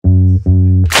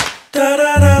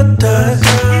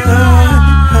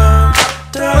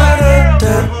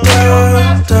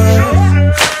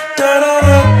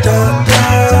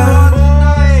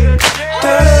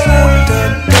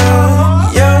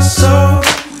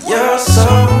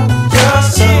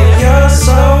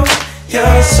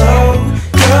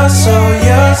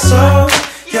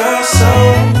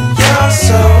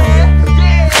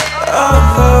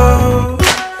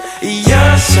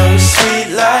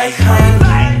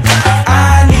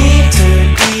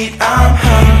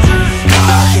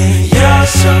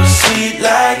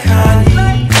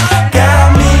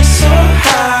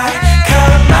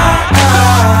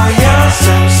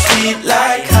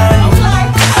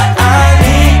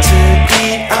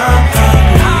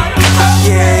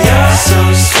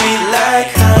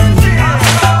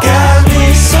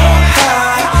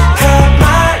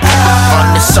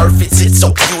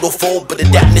But the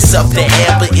dampness of the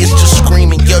amber is just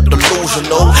screaming you're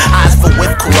delusional. Eyes full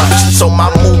with corruption, so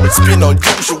my movement's been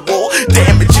unusual,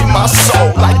 damaging my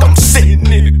soul like I'm sitting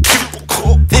in a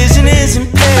cubicle. Vision is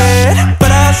impaired,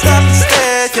 but I stop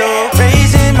instead. You're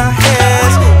raising my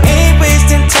hands, ain't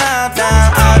wasting time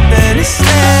now. I've been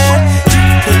ensnared. You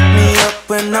pick me up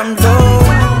when I'm low.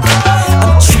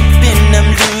 I'm tripping,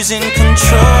 I'm losing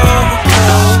control.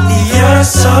 You're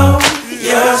so,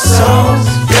 you're so,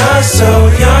 you're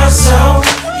so, you're so,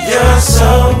 you're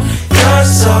so, you're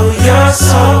so, you're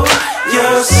so,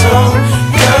 you're so,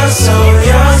 you're so,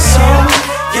 you're so,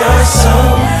 you're so,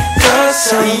 you're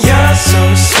so, you're so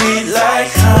sweet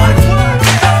like honey.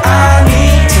 I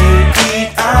need to eat,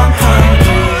 I'm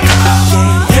hungry.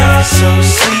 Yeah, you're so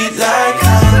sweet like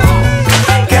honey.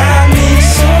 Got me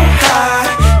so high,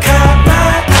 caught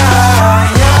my eye.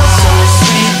 You're so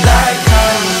sweet like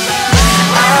honey.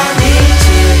 I need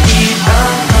to eat,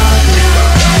 I'm hungry.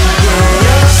 Yeah,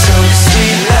 you're so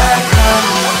sweet like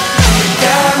honey.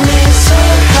 Got me so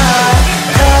high,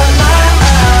 caught my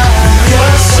eye.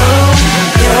 You're so,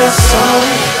 you're so,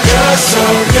 you're so,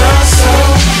 you're so,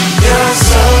 you're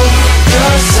so,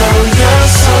 you're so, you're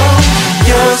so,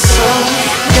 you're so,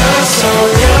 you're so,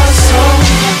 you're so,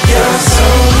 you're so,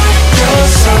 you're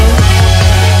so.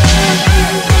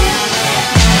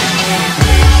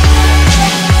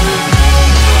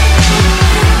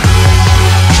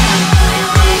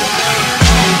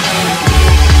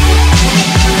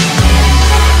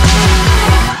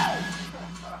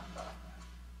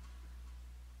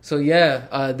 So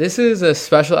yeah, this is a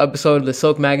special episode of the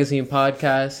Silk Magazine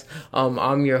podcast.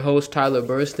 I'm your host, Tyler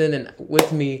Burston, and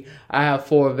with me, I have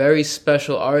four very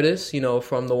special artists,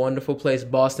 from the wonderful place,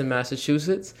 Boston,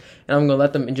 Massachusetts. And I'm going to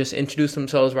let them just introduce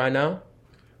themselves right now.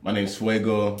 My name's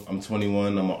Fuego. I'm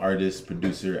 21. I'm an artist,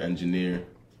 producer, engineer.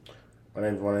 My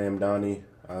name's 1amdonny,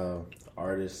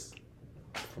 artist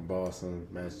from Boston,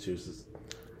 Massachusetts.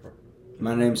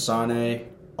 My name's SAANE,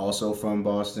 also from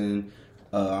Boston.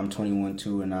 I'm 21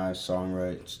 too, and I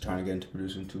songwrite, just trying to get into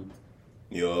producing too.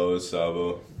 Yo, it's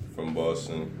Sabo from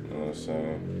Boston. You know what I'm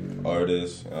saying?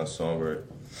 Artist and I songwrite.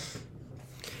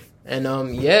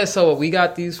 And so we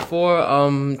got these four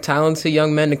talented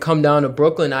young men to come down to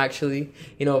Brooklyn, actually,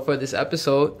 for this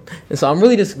episode. And so I'm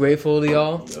really just grateful to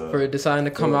y'all for deciding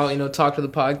to come out, talk to the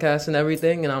podcast and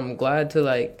everything. And I'm glad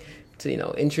to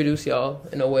introduce y'all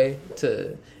in a way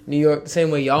to New York, the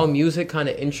same way y'all music kind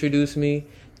of introduced me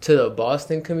to the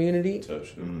Boston community.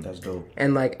 That's dope.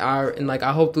 And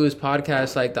I hope through this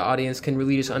podcast, the audience can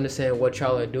really just understand what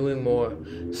y'all are doing more.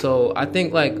 So I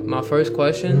think my first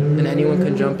question, and anyone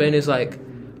can jump in, is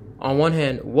on one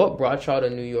hand, what brought y'all to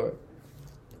New York?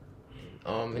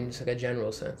 In just a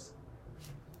general sense.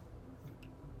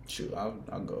 Shoot, I'll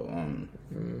go.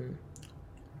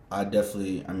 I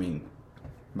definitely,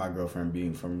 my girlfriend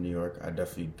being from New York, I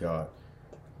definitely got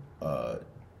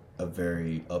a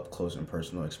very up close and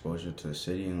personal exposure to the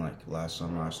city. And last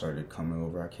summer I started coming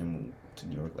over. I came to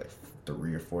New York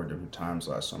 3 or 4 different times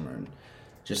last summer, and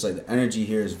just the energy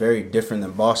here is very different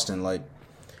than Boston.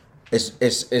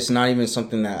 It's not even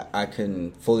something that I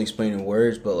can fully explain in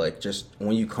words, but just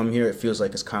when you come here, it feels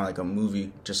like it's kind of like a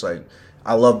movie. Just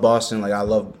I love Boston.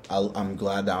 I'm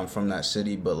glad that I'm from that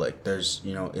city, but there's,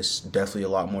 it's definitely a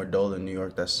lot more dull than New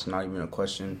York. That's not even a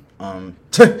question.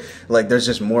 There's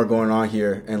just more going on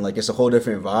here, and it's a whole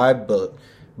different vibe.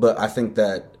 But I think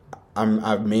that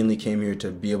I mainly came here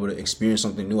to be able to experience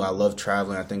something new. I love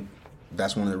traveling. I think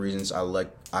that's one of the reasons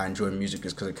I enjoy music,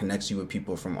 is because it connects you with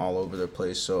people from all over the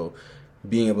place. So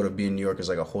being able to be in New York is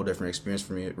a whole different experience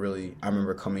for me. I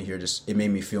remember coming here, it made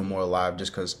me feel more alive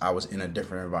just because I was in a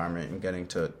different environment and getting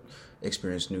to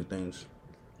experience new things.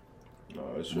 No,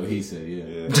 it's What he said, yeah.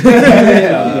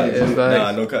 Yeah.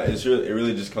 It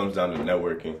really just comes down to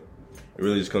networking. it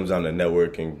really just comes down to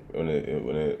networking when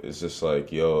it's just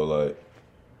like, yo, like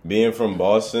being from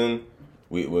Boston,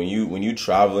 when you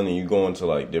traveling and you go into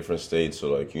like different states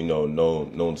or like, you know,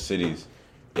 known cities,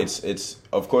 it's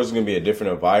of course it's gonna be a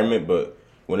different environment, but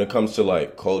when it comes to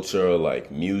like culture or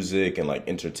like music and like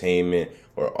entertainment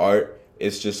or art,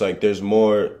 it's just like it's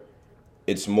more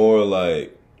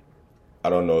like, I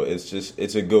don't know,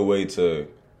 it's a good way to,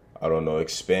 I don't know,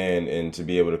 expand and to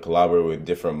be able to collaborate with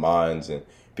different minds and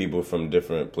people from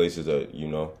different places that, you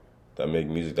know, that make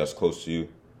music that's close to you.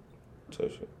 So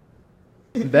shit.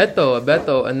 I bet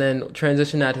though. And then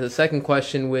transition that to the second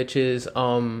question, which is,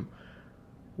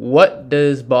 what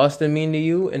does Boston mean to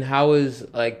you, and how is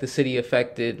like the city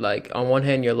affected, like on one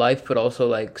hand your life, but also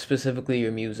like specifically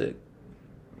your music?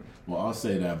 Well, I'll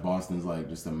say that Boston's like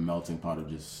just a melting pot of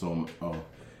just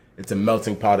it's a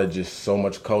melting pot of just so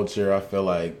much culture. I feel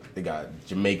like they got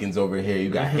Jamaicans over here, you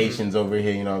got Haitians over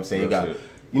here, you know what I'm saying? You got,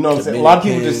 you know what I'm saying? A lot of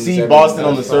people just see Boston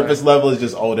on the surface level as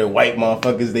just, oh, they're white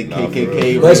motherfuckers, they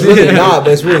KKK. But it's really not.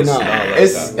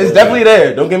 It's definitely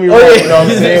there. Don't get me wrong, you know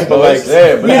what I'm saying? But like,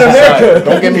 but in America,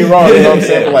 don't get me wrong, you know what I'm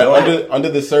saying? But like under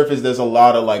the surface, there's a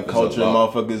lot of like culture,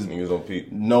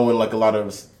 motherfuckers knowing like a lot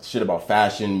of shit about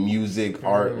fashion, music,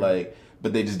 art, like.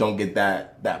 But they just don't get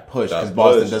that push because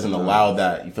Boston doesn't allow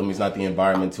that. You feel me? It's not the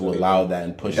environment to allow that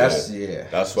and push that. Yeah.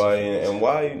 That's why, and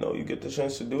why, you know, you get the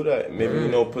chance to do that. Maybe, you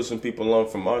know, put some people on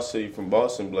from our city, from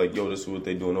Boston, be like, yo, this is what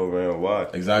they doing over here and why.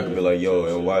 Exactly. Be like, yo,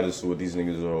 and why this is what these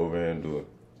niggas are over here and doing.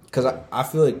 Because I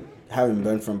feel like having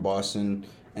been from Boston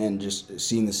and just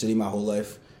seeing the city my whole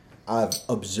life, I've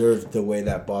observed the way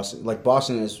that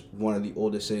Boston is one of the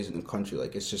oldest cities in the country.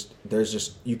 Like, it's just,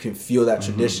 you can feel that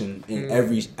tradition in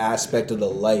every aspect of the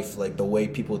life. Like, the way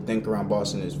people think around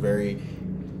Boston is very,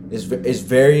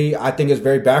 I think it's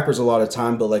very backwards a lot of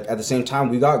time. But, like, at the same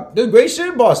time, there's great shit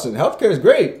in Boston. Healthcare is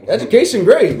great. Education,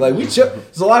 great. Like, we chill.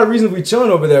 There's a lot of reasons we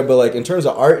chilling over there. But, like, in terms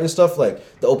of art and stuff,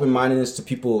 like, the open-mindedness to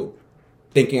people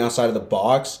thinking outside of the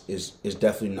box is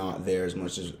definitely not there as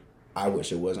much as I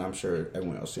wish it was. I'm sure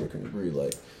everyone else here can agree.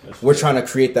 Like, we're trying to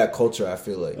create that culture, I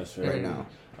feel like, right now.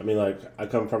 I mean, like, I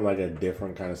come from, like, a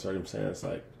different kind of circumstance.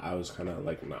 Like, I was kind of,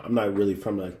 like, I'm not really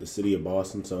from, like, the city of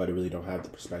Boston, so I really don't have the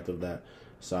perspective that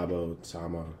Sabo,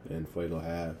 Sama, and Fuego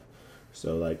have.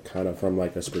 So, like, kind of from,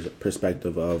 like, a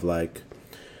perspective of, like,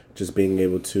 just being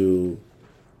able to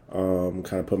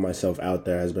kind of put myself out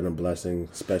there has been a blessing,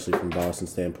 especially from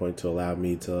Boston's standpoint, to allow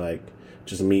me to, like,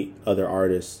 just meet other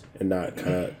artists and not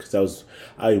kind of, because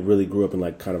I really grew up in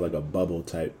like kind of like a bubble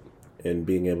type, and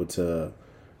being able to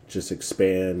just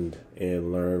expand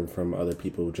and learn from other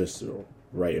people just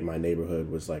right in my neighborhood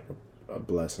was like a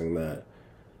blessing that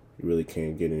you really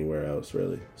can't get anywhere else,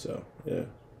 really. So yeah.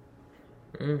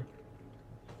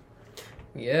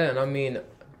 Yeah, and I mean,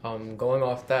 going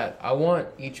off that, I want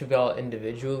each of y'all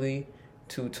individually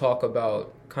to talk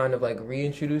about, kind of like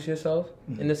reintroduce yourself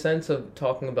in the sense of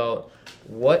talking about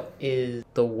what is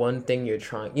the one thing you're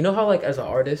trying. You know how like as an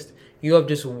artist, you have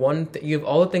just one you have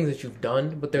all the things that you've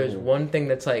done, but there's one thing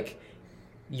that's like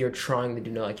you're trying to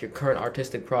do now, like your current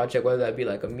artistic project, whether that be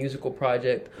like a musical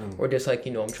project or just like,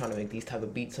 you know, I'm trying to make these type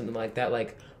of beats, something like that.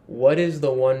 Like, what is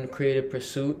the one creative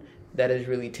pursuit that is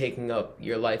really taking up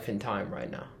your life and time right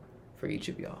now for each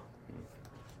of y'all?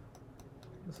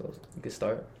 So you can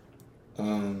start.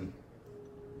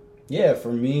 Yeah,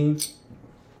 for me,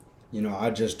 you know, I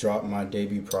just dropped my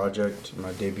debut project,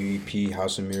 my debut EP,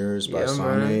 House of Mirrors by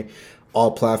SAANE.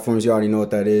 All platforms, you already know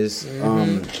what that is.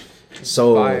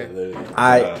 So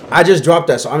I just dropped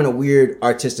that, so I'm in a weird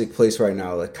artistic place right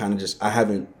now. Like, kind of just, I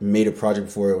haven't made a project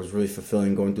before. It was really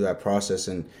fulfilling going through that process,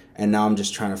 and now I'm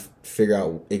just trying to figure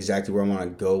out exactly where I want to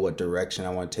go, what direction I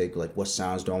want to take, like what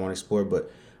sounds do I want to explore.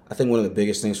 But I think one of the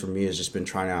biggest things for me has just been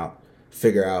trying to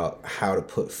figure out how to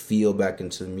put feel back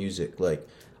into the music. Like,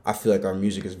 I feel like our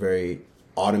music is very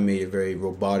automated, very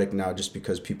robotic now, just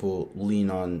because people lean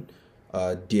on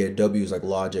DAWs like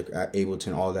Logic,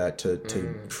 Ableton, all that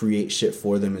to create shit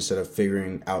for them instead of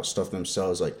figuring out stuff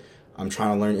themselves. Like, I'm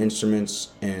trying to learn instruments,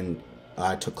 and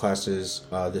I took classes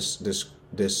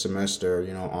this semester,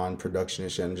 you know, on production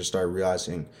and shit, and just started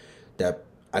realizing that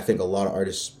I think a lot of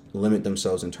artists limit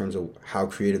themselves in terms of how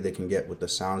creative they can get with the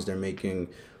sounds they're making,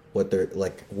 what they're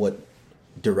like, what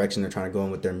direction they're trying to go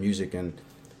in with their music. And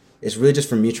it's really just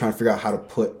for me trying to figure out how to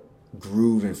put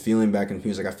groove and feeling back in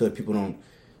music. I feel like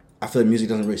music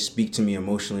doesn't really speak to me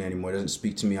emotionally anymore. It doesn't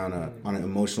speak to me on an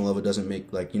emotional level. It doesn't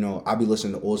make, like, you know, I'll be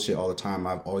listening to old shit all the time.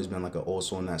 I've always been like an old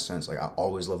soul in that sense. Like, I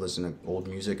always love listening to old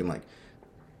music, and like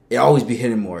it always be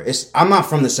hitting more. I'm not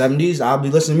from the 70s. I'll be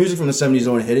listening to music from the 70s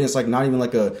and hit it. It's like not even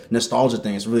like a nostalgia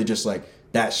thing. It's really just like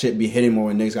that shit be hitting more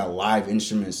when niggas got live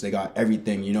instruments. They got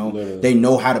everything, you know. Literally. They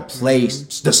know how to play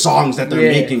the songs that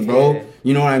they're making, bro. Yeah.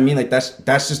 You know what I mean? Like that's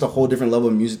just a whole different level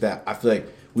of music that I feel like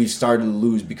we've started to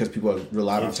lose because people have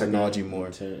relied on technology more.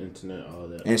 Internet, all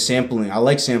that. And sampling. I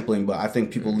like sampling, but I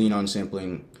think people lean on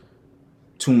sampling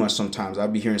too much sometimes.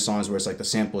 I'd be hearing songs where it's like the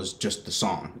sample is just the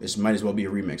song. It might as well be a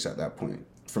remix at that point.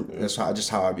 That's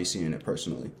how I be seeing it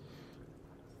personally.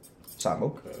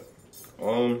 Sabo?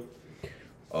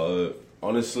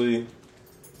 Honestly,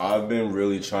 I've been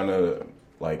really trying to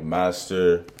like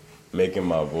master making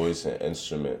my voice an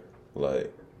instrument.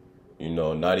 Like, you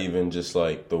know, not even just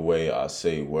like the way I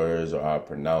say words or how I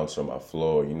pronounce or my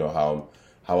flow, or, you know,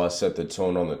 how I set the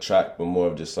tone on the track, but more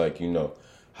of just like, you know,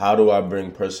 how do I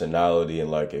bring personality and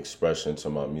like expression to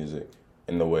my music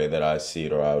in the way that I see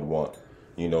it or I would want,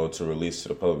 you know, to release to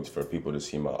the public for people to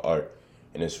see my art.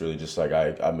 And it's really just like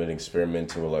I've been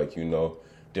experimenting with like, you know,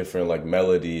 different like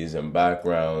melodies and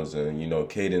backgrounds and, you know,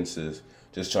 cadences,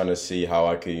 just trying to see how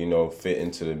I could, you know, fit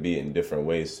into the beat in different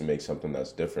ways to make something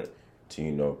that's different to,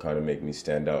 you know, kind of make me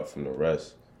stand out from the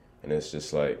rest. And it's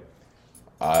just like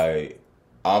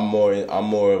I'm more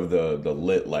of the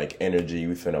lit like energy.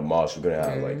 We finna mosh, we're gonna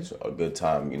have like a good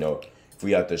time, you know. If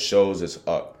we at the shows, it's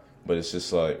up. But it's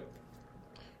just like,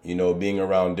 you know, being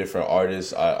around different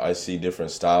artists, I see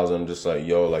different styles. I'm just like,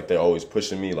 yo, like they're always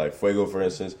pushing me. Like Fuego, for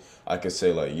instance, I could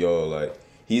say like, yo, like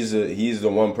he's the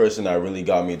one person that really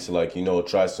got me to like, you know,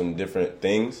 try some different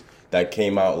things that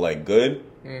came out like good,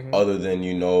 other than,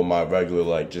 you know, my regular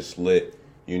like just lit,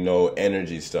 you know,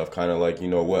 energy stuff. Kind of like, you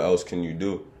know, what else can you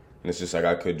do? And it's just like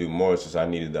I could do more. It's just I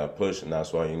needed that push, and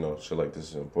that's why, you know, shit like this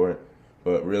is important.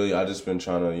 But really, I just been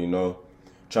trying to, you know,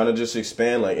 just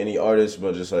expand like any artist,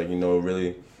 but just like, you know,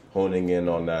 really honing in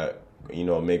on that, you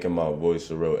know, making my voice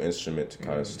a real instrument to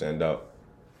kind of stand out,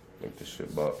 make this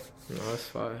shit bop. No, that's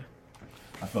fire.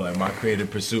 I feel like my creative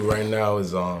pursuit right now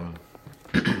is I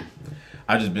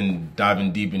just been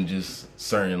diving deep in just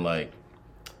certain like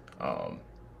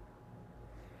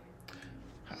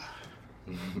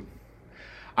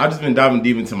I've just been diving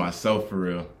deep into myself for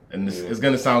real. And it's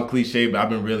gonna sound cliche, but I've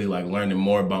been really like learning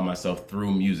more about myself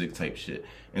through music type shit.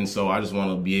 And so I just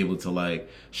want to be able to like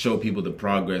show people the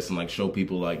progress and like show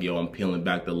people like, yo, I'm peeling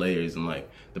back the layers and like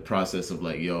the process of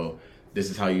like, yo, this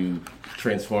is how you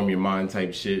transform your mind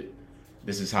type shit.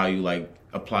 This is how you like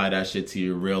apply that shit to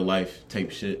your real life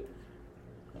type shit.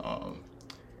 And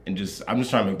I'm just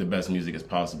trying to make the best music as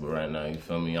possible right now, you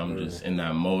feel me? I'm just in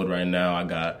that mode right now. I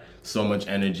got so much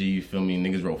energy, you feel me?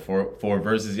 Niggas wrote four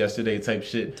verses yesterday type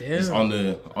shit. Damn. Just on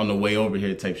the way over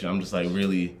here type shit. I'm just like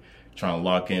really trying to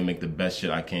lock in, make the best shit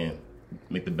I can.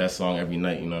 Make the best song every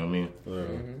night, you know what I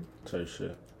mean? Type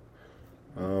shit.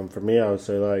 For me, I would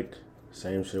say like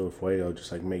same shit with Fuego,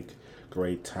 just like make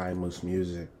great timeless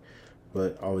music,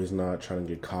 but always not trying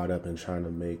to get caught up in trying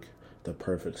to make the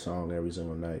perfect song every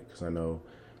single night, because I know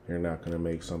you're not going to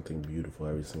make something beautiful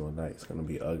every single night. It's going to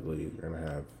be ugly. You're going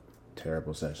to have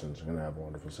terrible sessions. You're going to have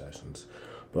wonderful sessions.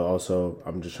 But also,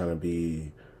 I'm just trying to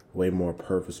be way more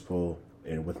purposeful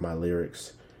with my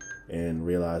lyrics and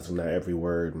realizing that every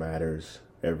word matters,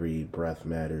 every breath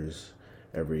matters,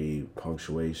 every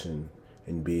punctuation,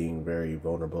 and being very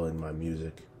vulnerable in my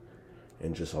music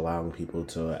and just allowing people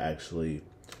to actually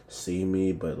see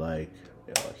me, but like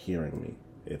hearing me,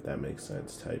 if that makes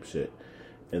sense, type shit.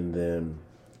 And then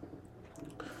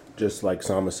just like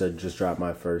Sama said, just dropped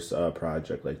my first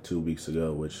project like 2 weeks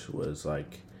ago, which was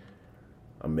like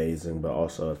amazing, but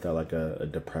also it felt like a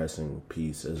depressing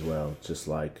piece as well. Just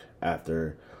like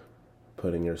after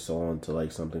putting your soul into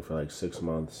like something for like 6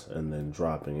 months and then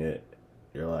dropping it,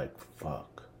 you're like,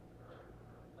 fuck,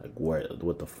 like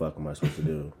what the fuck am I supposed to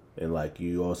do? And like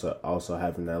you also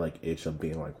having that like itch of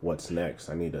being like, what's next?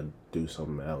 I need to do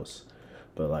something else.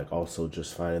 But like also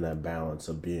just finding that balance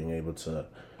of being able to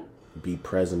be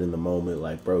present in the moment,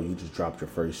 like, bro, you just dropped your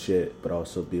first shit, but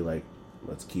also be like,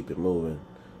 let's keep it moving.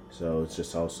 So it's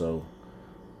just also,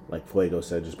 like Fuego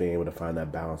said, just being able to find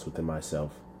that balance within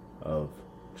myself of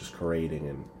just creating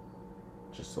and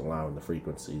just allowing the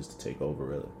frequencies to take over,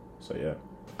 really. So yeah.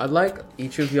 I'd like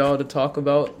each of y'all to talk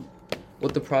about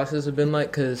what the process has been like,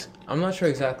 because I'm not sure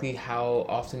exactly how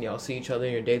often y'all see each other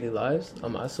in your daily lives.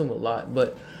 I assume a lot,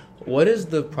 but what is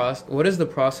the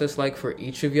process like for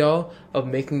each of y'all of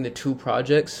making the two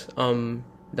projects,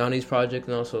 Donnie's project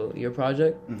and also your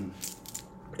project,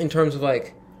 in terms of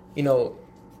like, you know,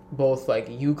 both like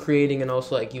you creating and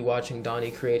also like you watching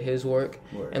Donnie create his work,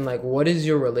 and like what is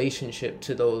your relationship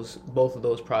to both of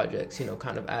those projects, you know,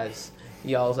 kind of as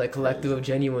y'all's like collective of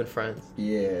genuine friends?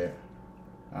 Yeah,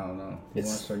 I don't know.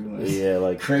 It's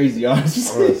like crazy,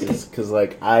 honestly. Because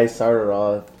like I started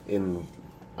off in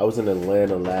I was in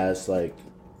Atlanta last like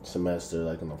semester,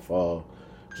 like in the fall,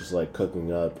 just like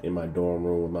cooking up in my dorm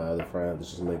room with my other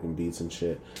friends, just making beats and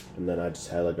shit. And then I just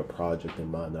had like a project in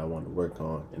mind that I wanted to work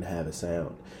on and have a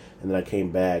sound. And then I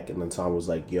came back, and then Tom was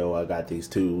like, yo, I got these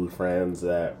 2 friends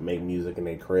that make music in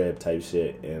their crib type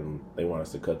shit, and they want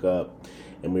us to cook up.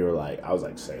 And we were like, I was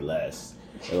like, say less.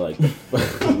 And like,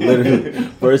 literally,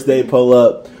 first day pull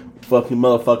up, fucking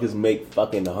motherfuckers make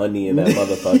fucking honey in that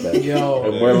motherfucker. Yo.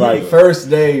 And we're like,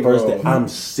 First day, I'm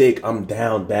sick, I'm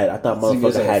down bad. I thought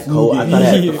motherfucker had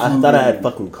COVID. I thought I had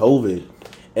fucking COVID.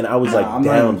 And I was like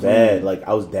down bad. Like,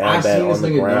 I was down bad on the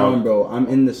ground. Down, bro. I'm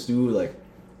in the stew, like,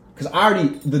 cause I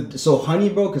already so honey,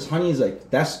 bro. Cause honey is like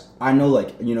I know,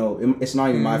 like, you know, it's not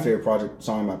even my favorite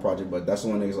song in my project, but that's the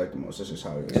one niggas like the most. That's just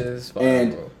how it is.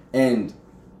 Fine, and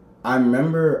I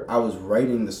remember I was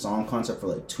writing the song concept for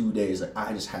like 2 days. Like,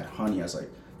 I just had honey. I was like,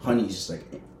 honey is just like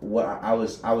what I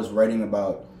was writing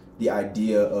about, the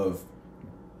idea of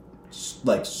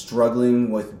like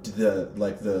struggling with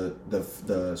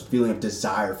the feeling of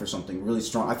desire for something really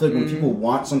strong. I feel like when people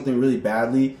want something really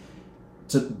badly,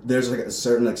 there's like a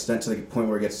certain extent to like a point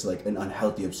where it gets to like an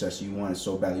unhealthy obsession. You want it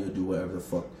so badly, you'll do whatever the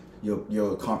fuck.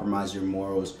 You'll compromise your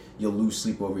morals. You'll lose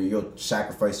sleep over it. You'll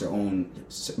sacrifice your own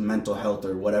mental health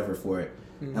or whatever for it.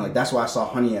 And like, that's why I saw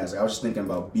honey as, like, I was just thinking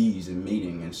about bees and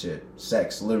mating and shit,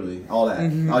 sex, literally, all that.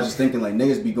 I was just thinking like,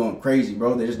 niggas be going crazy,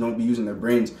 bro. They just don't be using their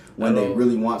brains when they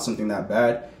really want something that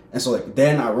bad. And so like,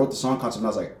 then I wrote the song concept and I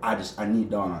was like, I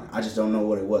need Don on it. I just don't know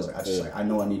what it was. I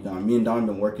know I need Don. Me and Don have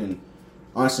been working,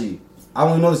 honestly, I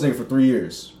only know this nigga for 3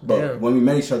 years, but when we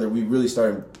met each other, we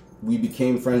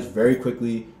became friends very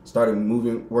quickly, started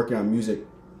working on music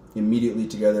immediately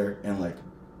together, and like,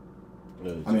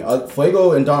 I mean,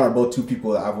 Fuego and Don are both 2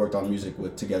 people that I've worked on music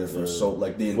with together for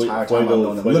like the entire time I've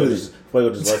known them.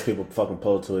 Fuego just lets people fucking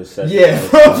pull to his session. Yeah,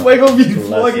 bro, Fuego be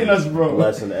plugging us, bro.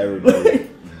 Blessing everybody.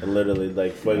 And literally,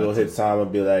 like, Fuego hit Tom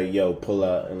and be like, yo, pull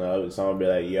up. And Tom be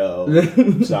like, yo.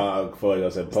 Fuego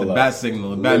said, pull up. The bat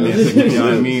signal, the Batman signal, you know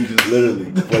what I mean? Just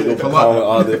literally, Fuego calling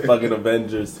all the fucking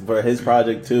Avengers for his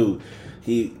project, too.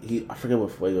 He I forget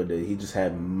what Fuego did. He just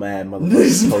had mad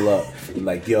motherfuckers pull up. And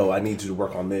like, yo, I need you to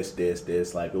work on this.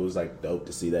 Like, it was, like, dope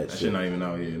to see that shit. Shit not even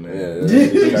out here, man.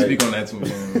 Yeah, speak on that too much.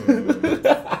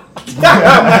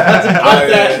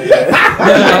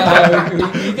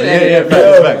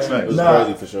 Facts.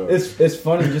 Crazy for sure. It's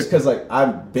funny just because like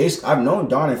I've known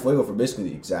Don and Fuego for basically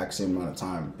the exact same amount of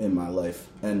time in my life,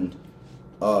 and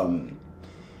easily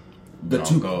the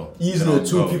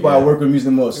two people I work with music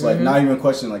the most. Like, not even a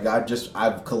question. Like,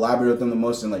 I've collaborated with them the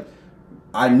most, and like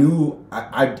I knew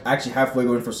I actually have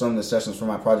Fuego in for some of the sessions for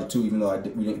my project too, even though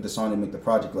the song didn't make the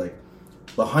project. Like,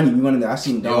 but honey, we went in there. I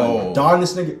seen Don. Yo. Don,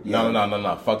 this nigga. Yeah.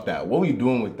 No. Fuck that. What we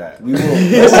doing with that? We will.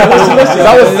 Listen.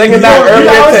 I was thinking that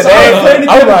earlier today.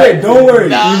 I'm like, don't worry.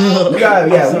 We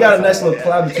got a nice little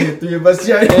collab between the 3 of us.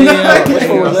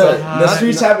 The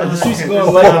streets are going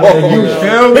like, you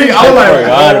feel me? I'm like,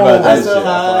 forgot about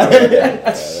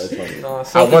that shit.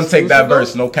 I want to take that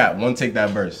verse. No cap. Want to take that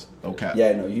verse. No cap.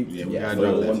 Yeah, no, we gotta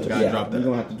drop that. We gotta drop that. We're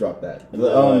gonna have to drop that.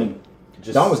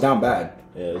 Don was down bad.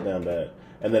 Yeah, it was down bad.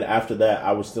 And then after that,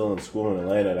 I was still in school in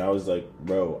Atlanta, and I was like,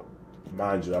 bro,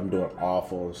 mind you, I'm doing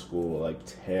awful in school, like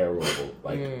terrible,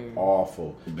 like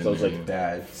awful. So I was like,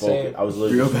 Dad, focus. I was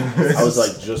literally, I was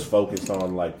like just focused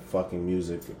on like fucking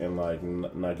music and like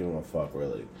not giving a fuck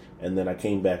really. And then I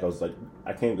came back, I was like,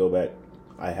 I can't go back.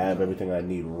 I have everything I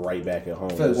need right back at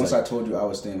home. I feel like once I told you I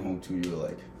was staying home too, you were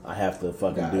like, I have to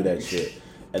fucking do that shit.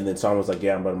 And then Tom was like,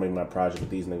 yeah, I'm about to make my project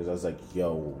with these niggas. I was like,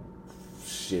 yo,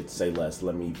 shit, say less.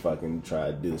 Let me fucking try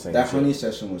to do the same. That honey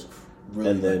session was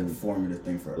really like a formative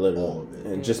thing for all of it.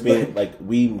 And just being like,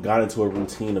 we got into a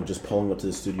routine of just pulling up to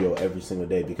the studio every single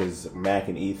day because Mac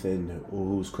and Ethan,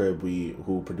 whose crib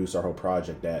who produced our whole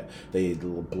project at, they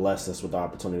blessed us with the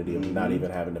opportunity of not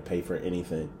even having to pay for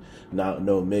anything.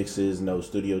 No mixes, no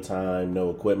studio time,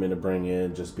 no equipment to bring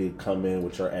in. Just come in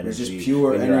with your energy, it's just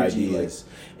pure and energy. Your ideas.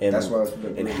 Like, and that's why.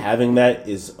 And having that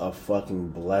is a fucking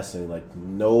blessing. Like,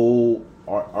 no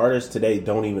artists today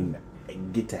don't even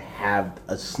get to have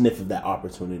a sniff of that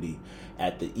opportunity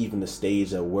at even the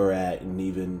stage that we're at, and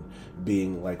even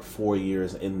being like 4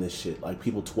 years in this shit. Like,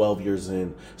 people 12 years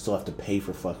in still have to pay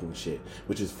for fucking shit,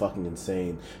 which is fucking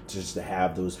insane. Just to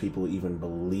have those people even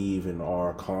believe in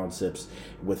our concepts.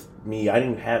 With me, I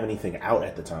didn't have anything out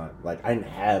at the time. Like, I didn't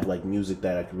have like music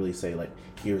that I could really say like,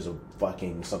 here's a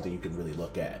fucking something you could really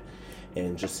look at.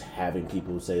 And just having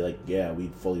people say like, yeah, we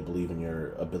fully believe in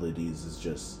your abilities is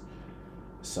just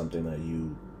something that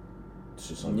it's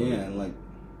just unbelievable. Yeah, and like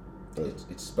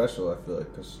it's special. I feel like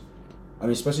because I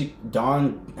mean, especially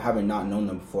Don, having not known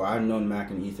them before. I've known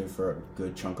Mac and Ethan for a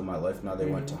good chunk of my life. Now they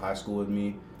went to high school with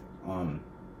me.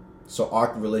 So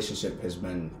our relationship has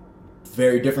been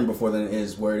very different before than it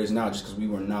is where it is now, just because we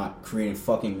were not creating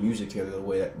fucking music together the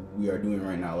way that we are doing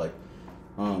right now. Like,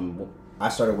 I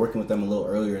started working with them a little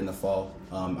earlier in the fall.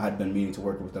 I had been meaning to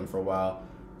work with them for a while,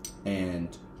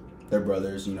 and they're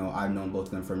brothers. You know, I've known both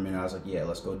of them for a minute. I was like, yeah,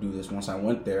 let's go do this. Once I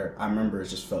went there, I remember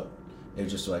it was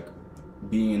just like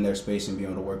being in their space and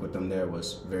being able to work with them there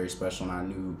was very special, and I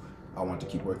knew I wanted to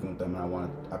keep working with them,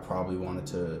 and I probably wanted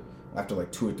to, after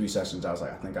like 2 or 3 sessions, I was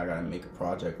like, I think I gotta make a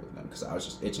project with them, because I was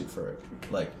just itching for it.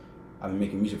 Like, I've been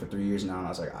making music for 3 years now, and I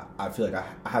was like, I feel like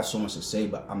I have so much to say,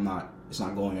 but it's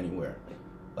not going anywhere.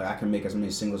 Like, I can make as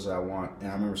many singles as I want. And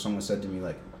I remember someone said to me,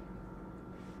 like,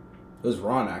 it was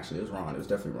Ron, actually. It was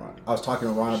definitely Ron. I was talking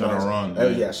to Ron Shout about out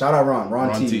Ron. yeah, shout out Ron.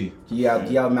 Ron T. He out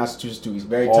of Massachusetts, too. He's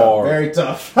very tough. Very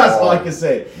tough. That's all I can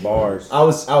say. Bars. I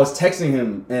was texting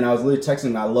him, and I was literally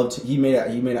texting him. He made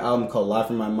an album called Live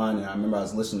From My Mind, and I remember I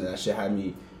was listening to that shit, had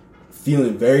me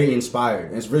feeling very inspired.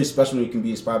 And it's really special when you can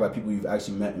be inspired by people you've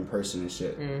actually met in person and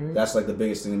shit. Mm-hmm. That's like the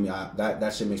biggest thing to me.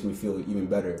 That shit makes me feel even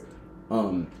better.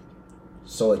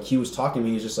 So like, he was talking to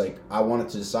me, he was just like, I wanted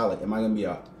to decide, like, am I gonna be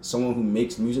someone who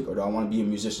makes music, or do I want to be a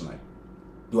musician?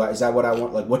 Like, is that what I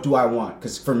want? Like, what do I want?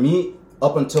 Because for me,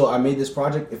 up until I made this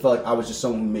project, it felt like I was just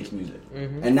someone who makes music.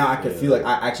 Mm-hmm. And now I can feel like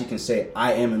I actually can say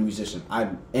I am a musician. I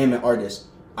am an artist.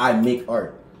 I make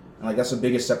art. And like, that's the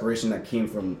biggest separation that came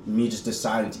from me just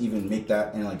deciding to even make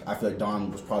that. And like, I feel like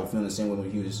Don was probably feeling the same way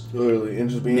when he was literally, and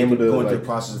just being able to going through the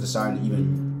process of deciding to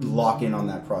even lock in on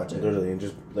that project. Literally, and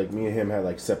just like me and him had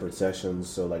like separate sessions,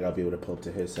 so like I'll be able to pull up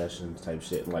to his sessions type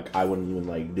shit, and like I wouldn't even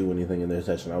like do anything in their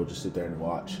session. I would just sit there and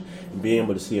watch. And being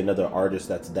able to see another artist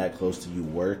that's that close to you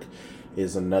work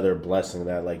is another blessing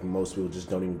that like most people just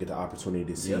don't even get the opportunity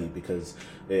to see, because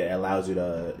it allows you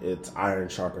to, it's iron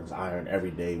sharpens iron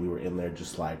every day. We were in there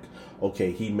just like,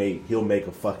 okay, he'll make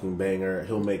a fucking banger,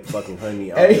 he'll make fucking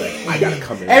honey. I'll be like, I gotta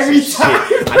come in every with some time,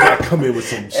 shit. I gotta come in with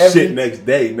some shit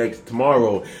next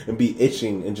tomorrow, and be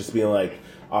itching and just being like,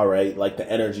 all right, like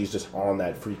the energy is just on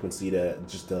that frequency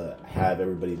to have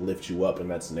everybody lift you up in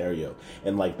that scenario.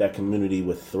 And like that community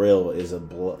with Thrill is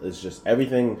just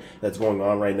everything that's going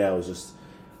on right now is just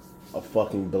a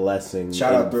fucking blessing.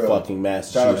 Shout out Thrill. Fucking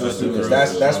Massachusetts. Shout out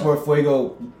Thrill. That's where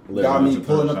Fuego got me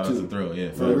pulling up to. Thrill,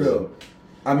 yeah, for real.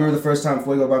 I remember the first time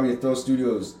Fuego brought me to Thrill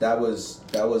Studios. That was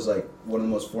like one of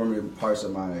the most formative parts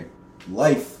of my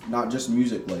life, not just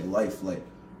music, like life. Like,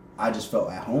 I just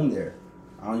felt at home there.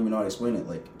 I don't even know how to explain it.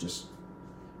 Like, just,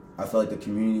 I felt like the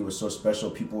community was so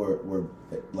special. People were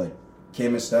like,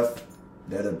 Kim and Steph,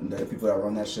 they're the people that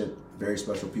run that shit. Very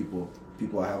special people.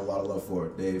 People I have a lot of love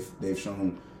for. They've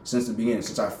shown since the beginning,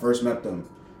 since I first met them,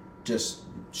 just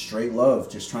straight love,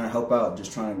 just trying to help out,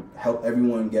 just trying to help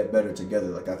everyone get better together.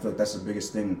 Like, I feel like that's the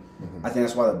biggest thing. Mm-hmm. I think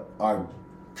that's why our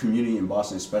community in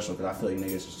Boston is special, because I feel like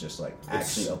niggas is just like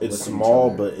actually uplifting it's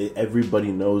small, each other. but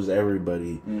everybody knows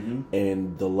everybody,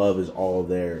 and the love is all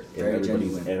there, and Very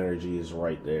everybody's genuine. energy is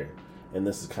right there. And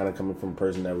this is kind of coming from a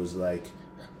person that was like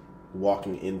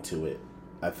walking into it.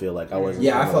 I feel like I wasn't.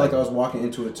 Yeah, I felt like I was walking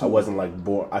into it too. I wasn't like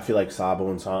born. I feel like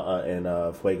Sabo and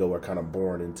Fuego were kind of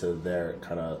born into their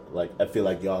kind of like. I feel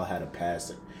like y'all had a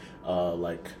passing,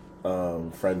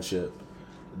 friendship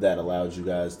that allowed you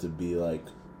guys to be like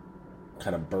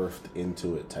kind of birthed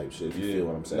into it type shit. If you feel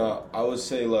what I'm saying. No, I would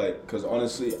say like, because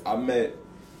honestly, I met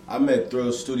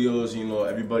Thrill Studios, you know,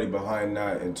 everybody behind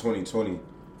that in 2020.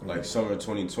 Like summer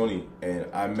 2020, and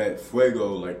I met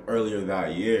Fuego like earlier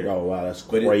that year. Oh wow, that's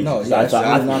But crazy. No, yeah, it's not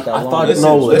that long. I thought Listen,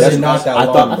 no, listen, that's not that I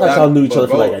long. thought y'all knew each other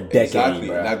for like a decade, Exactly.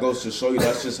 bro. That goes to show you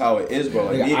that's just how it is, bro.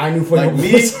 Like, Yeah, I knew Fuego like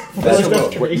me, was- listen, bro, That's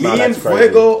me crazy. and That's crazy.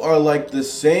 Fuego are like the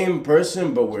same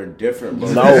person, but we're different,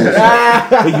 bro. No,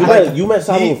 Wait, you met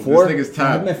Sabo before? This nigga's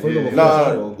top. I met Fuego before.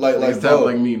 Nah, like Niggas bro, top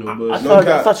like me, no I bullshit. thought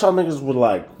cap. y'all niggas were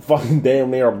like fucking damn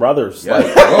near brothers. Yeah,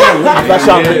 Like, bro, I thought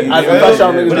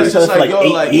y'all niggas but knew it's each other just for like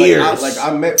 8 years.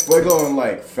 I met Fuego in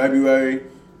like February,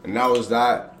 and that was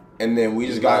that. And then we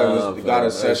just got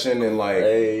a session in like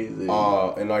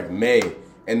May.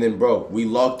 And then, bro, we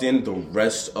locked in the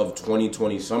rest of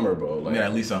 2020 summer, bro. Like, Yeah,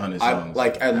 at least 100 songs.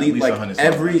 At least 100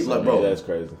 every songs. like, bro, Yeah, that's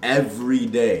crazy. every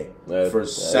day for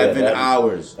 7 that-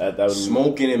 hours, that would-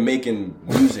 smoking and making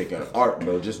music and art,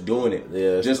 bro. Just doing it,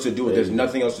 Yeah, just to do it. crazy. There's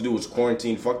nothing else to do. It's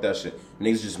quarantine. Fuck that shit.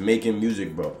 Niggas just making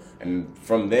music, bro. And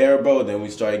from there, bro, then we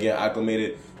started getting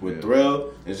acclimated with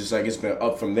Thrill. It's just like it's been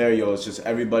up from there, yo. It's just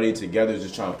everybody together,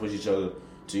 just trying to push each other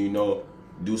to, you know,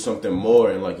 do something more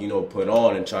and like, you know, put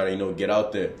on and try to, you know, get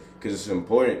out there, because it's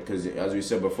important. Because as we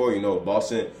said before, you know,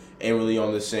 Boston ain't really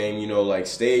on the same, you know, like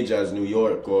stage as New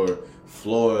York or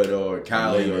Florida or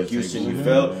Cali or Houston, you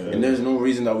feel? And there's no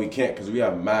reason that we can't, because we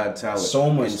have mad talent.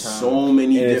 So much in talent. so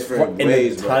many different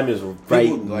ways, the bro. time is right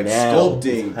People, like now.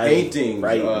 sculpting, painting,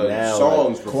 Clothes,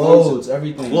 songs, performances.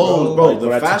 everything. Bro. The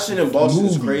Like, fashion in Boston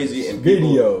is crazy, and people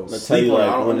videos. I tell you, sleep on it. I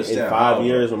like, don't in understand 5 how.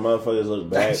 years when motherfuckers look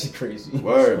back, That's crazy.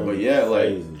 Word, but yeah, like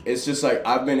Crazy. it's just like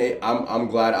I'm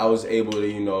glad I was able to,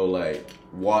 you know, like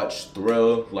watch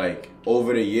Thrill like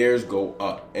over the years go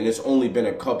up, and it's only been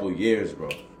a couple years, bro,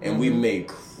 and we made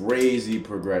crazy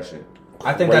progression.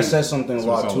 I think that says something a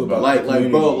lot too about Like the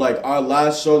community. bro, like our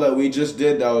last show that we just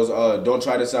did, that was Don't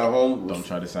Try This at Home. Don't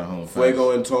try this at home.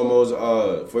 Fuego and Tomo's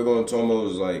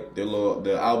like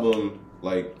the album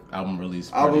Album release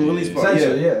party,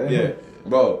 Essentially, yeah.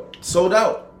 Bro, sold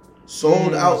out.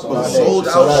 Sold out sold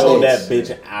shows. that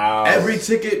bitch out. Every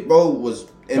ticket, bro, was,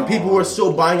 and people were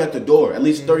still buying at the door. At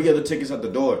least 30 other tickets at the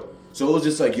door. So it was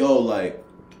just like, yo, like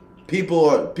people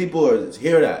are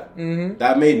hear that.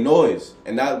 That made noise,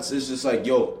 and it's just like,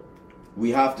 yo,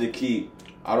 we have to keep.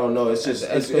 I don't know. It's just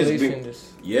it's been,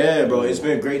 yeah, bro. It's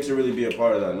been great to really be a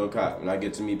part of that. No cap, and I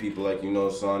get to meet people like, you know,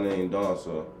 SAANE and Don.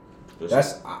 So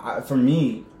that's for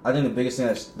me. I think the biggest thing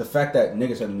is the fact that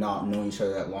niggas have not known each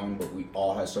other that long, but we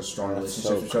all have such strong relationships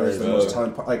with each other. Is the most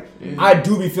telling part. Like, I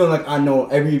do be feeling like I know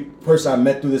every person I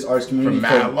met through this artist community For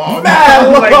mad long.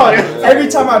 Every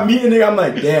time I meet a nigga, I'm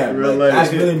like, damn, like,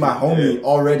 that's really my homie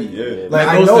already. Yeah. Like, That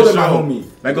I goes know to they're my show- homie.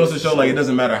 That goes to show, like, it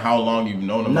doesn't matter how long you've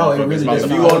known them. No, it motherfucker. really It's about doesn't.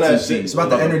 the If you on that potency. shit, It's about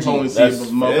the energy. potency That's- of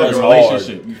a motherfucking that's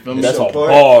relationship. You feel me? That's a Support.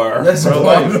 bar. That's Bro, a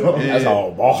like, bar. That's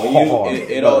all bar. When you,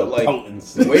 it all like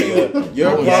Potency.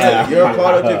 you're a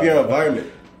product of your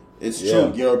environment. It's true.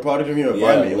 Yeah. You're a product of your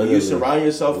environment. When you literally. surround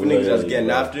yourself with niggas that's Literally, getting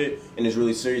bro. after it and is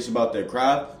really serious about their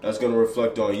craft, that's gonna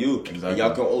reflect on you. Exactly. And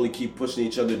y'all can only keep pushing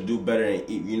each other to do better, and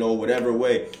you know, whatever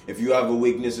way. If you have a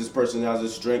weakness, this person has a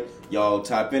strength. Y'all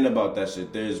tap in about that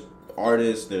shit. There's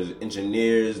artists, there's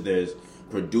engineers, there's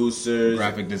producers,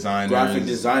 graphic designers,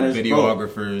 videographers.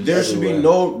 videographers. There should be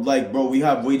no, like, bro, we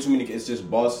have way too many. It's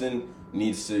just Boston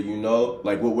needs to, you know,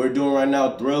 like what we're doing right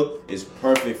now, Thrill, is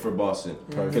perfect for Boston.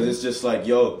 Because it's just like,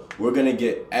 yo, we're going to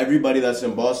get everybody that's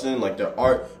in Boston, like their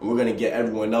art, and we're going to get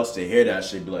everyone else to hear that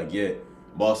shit. Be like, yeah,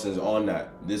 Boston's on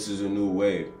that. This is a new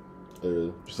wave.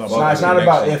 It's not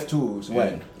about if too, it's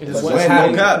when. It's When, when.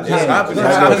 no cap, it's happening.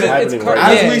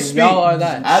 As we speak, y'all are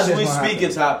that. As Shit's we gonna speak, happen.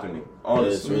 it's happening.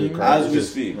 Honestly, It's really crazy. as we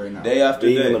Just speak, right now. day after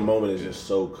Being day. in the moment is just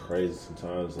so crazy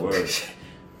sometimes. Word.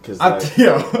 Because I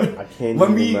I can't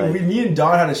when even, me and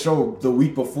Don had a show the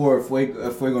week before Fuego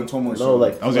and Tomo's show.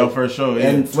 like That was your first show, yeah.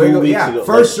 and 2 Fuego, weeks yeah, ago,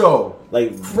 first show.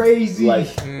 like Crazy. Like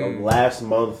last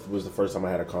month was the first time I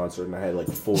had a concert, and I had like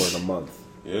 4 in a month.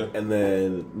 Yeah. And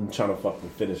then I'm trying to fucking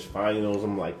finish finals.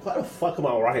 I'm like, why the fuck am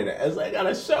I writing that? As I got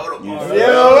a show tomorrow. I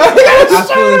feel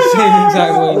the same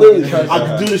exact way. Literally,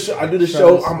 I do the show. I do the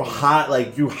show. I'm hot,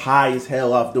 like you high as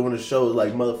hell off doing the show.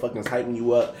 Like motherfuckers hyping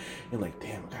you up, and like,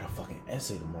 damn, I got a fucking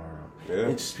essay tomorrow. Yeah.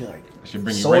 And just be like, Should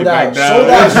bring you Sold right out, back down. sold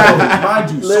out shows,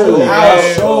 mind you, Literally, sold out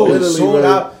yeah. shows, Literally, sold man.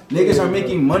 out. Niggas are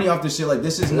making money off this shit. Like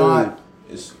this is not.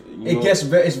 It's,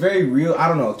 It's very real. I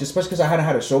don't know. Just especially because I hadn't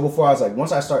had a show before. I was like,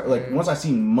 once I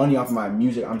see money off of my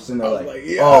music, I'm sitting there like,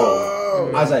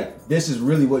 oh. I was like, this is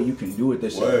really what you can do with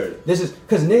this Word. shit. This is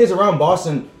because niggas around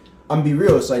Boston. I'm gonna be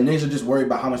real. It's like niggas are just worried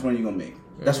about how much money you gonna make.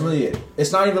 That's really it.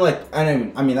 It's not even like I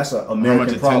mean that's an American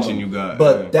much problem. attention you got,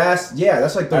 But yeah.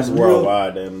 that's like the that's real,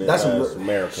 worldwide. And that's that's a-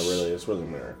 America, really. It's really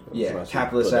America. It's Yeah, not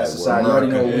capitalist put ass that society. You word.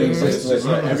 already know what we America, exist. it's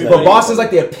like But everybody- Boston's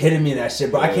like the epitome of that shit,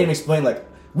 bro. I can't even explain. Like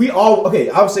we all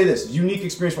I would say this unique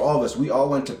experience for all of us. We all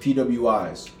went to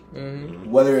PWIs,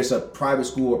 whether it's a private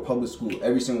school or public school.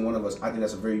 Every single one of us. I think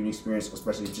that's a very unique experience,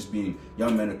 especially just being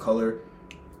young men of color.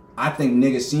 I think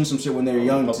niggas seen some shit when they're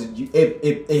young.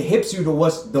 It hips you to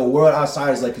what's the world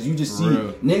outside is like, because you just see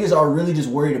Real. niggas are really just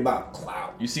worried about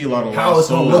clout. You see a lot of How lost it's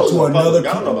gonna souls. look to another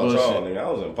I don't know about bullshit. y'all, nigga. I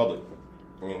was in public.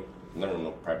 I mean, never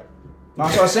know private.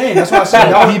 That's what I'm saying. That's what I'm saying.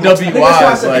 Y'all- PWIs, that's what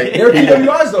I said. like- They're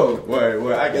PWIs though.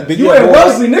 Where I got You ain't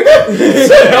Wellesley, nigga. You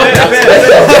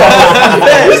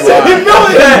feel me?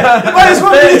 But it's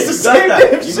funny. It's the same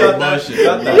thing. You got that Bullshit. shit.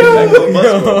 Got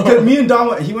that. Cause me and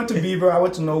Don, he went to Beaver, I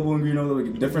went to Noble and Greenville,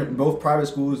 like different, both private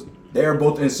schools. They are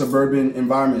both in suburban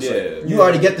environments. Yeah. Like, you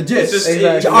already get the gist. It's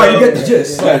just- You already get the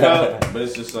gist. But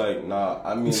it's just like, nah,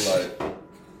 I mean, like,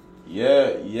 yeah,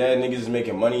 niggas is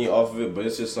making money off of it, but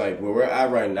it's just like, where we're at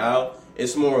right now,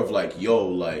 it's more of like, yo,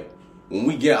 like, when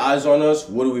we get eyes on us,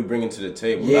 what are we bringing to the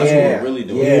table? That's what Yeah. we're really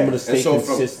doing. Yeah. Able to And stay so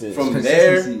consistent. from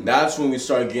there, Consistency. that's when we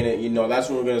start getting, you know, that's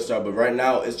when we're going to start. But right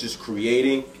now, it's just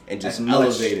creating and just As much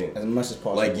elevating. as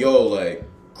possible. Like, yo, like,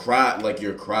 craft, like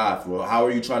your craft. Well, how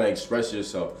are you trying to express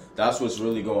yourself? That's what's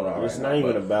really going on. It's right not now.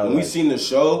 even But about, when we like- seen the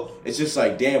show. It's just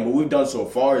like, damn, what we've done so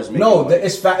far is making No, money.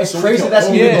 it's it's So crazy we that's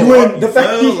can even own doing it. the You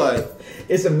fact feel like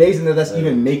it's amazing that that's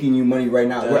even making you money right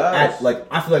now. We're Yes. at like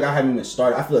I feel like I haven't even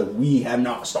started. I feel like we have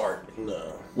not started.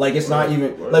 No. Like it's not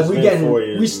even Word. like It's we been getting 4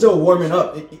 years, we still man. warming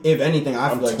up. If anything, I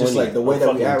feel like just like the way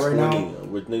that we at right now.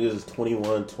 With niggas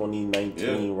 21, 20,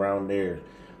 19, round there.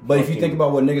 But if you Fucking- think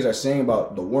about what niggas are saying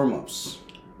about the warm ups,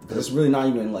 because it's really not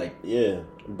even like Yeah,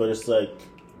 but it's like,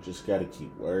 just gotta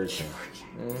keep working.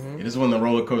 It is when the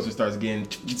roller coaster starts getting.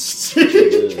 Yeah.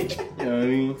 You know what I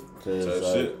mean? 'Cause, that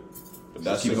like, shit. But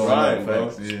that's keep the going grind, on, bro.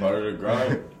 facts, It's yeah. part of the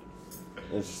grind.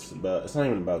 it's not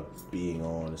even about being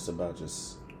on. It's about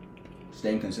just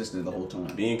staying consistent the whole time.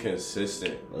 Being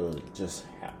consistent.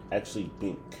 actually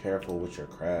being careful with your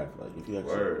craft. Like if you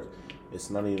actually, Word. it's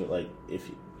not even like if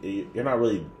you're not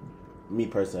really. Me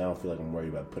personally, I don't feel like I'm worried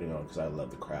about putting on because I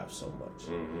love the craft so much.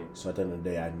 Mm-hmm. So at the end of the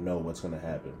day, I know what's gonna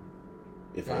happen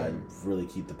if I really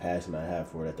keep the passion I have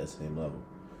for it at that same level.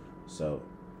 So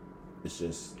it's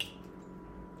just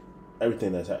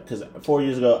everything that's because 4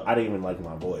 years ago I didn't even like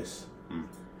my voice.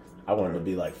 I wanted to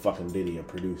be like fucking Diddy, a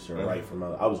producer, and write for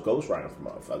I was ghostwriting for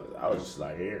motherfuckers. I was just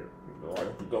like, here,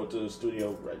 go to the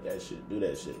studio, write that shit, do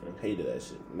that shit, and hated that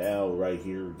shit. Now right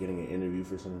here, getting an interview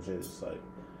for some shit, it's like,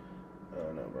 I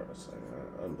don't know, bro. It's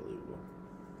like unbelievable.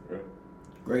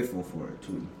 Grateful for it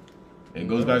too. It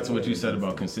goes back to what you said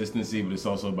about consistency, but it's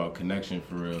also about connection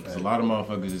for real. Because a lot of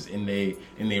motherfuckers is in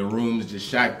their rooms just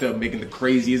shacked up, making the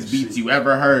craziest beats you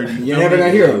ever heard. You're never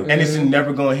gonna hear them. And it's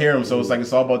never gonna hear them. So it's like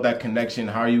it's all about that connection.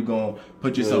 How are you gonna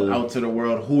put yourself out to the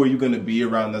world? Who are you gonna be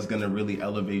around that's gonna really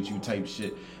elevate you? Type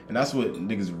shit. And that's what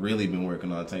niggas really been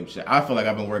working on. Type shit. I feel like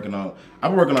I've been working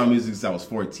on music since I was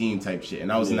 14. Type shit.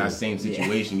 And I was in that same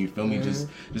situation. You feel me? Just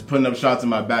putting up shots in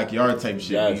my backyard. Type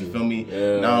shit. Gotcha. You feel me?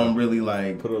 Yeah. Now I'm really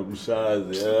like. Put up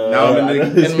shots. Yeah. Now I'm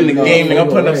in the game and I'm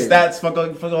putting up Right. stats, fuck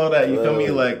all that. You feel me?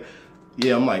 Like,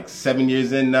 yeah, I'm like 7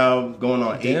 years in now, going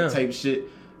on 8 type shit.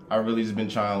 I really just been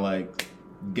trying to like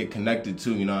get connected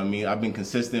too. You know what I mean? I've been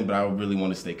consistent, but I really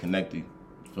want to stay connected.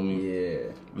 You feel me? Yeah.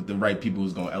 With the right people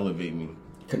who's gonna elevate me.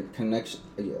 Connection.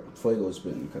 Yeah, Fuego's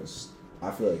been because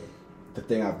I feel like the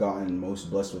thing I've gotten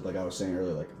most blessed with, like I was saying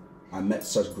earlier, like I met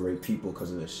such great people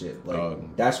because of this shit.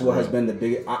 Like that's what has been the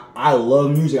biggest. I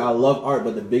love music, I love art,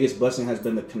 but the biggest blessing has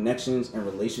been the connections and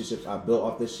relationships I built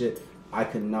off this shit. I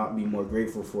could not be more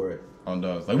grateful for it. On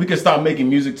does like we could stop making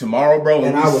music tomorrow, bro,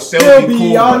 And we I would still be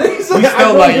cool. honest. We I still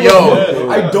don't like, give yo, a-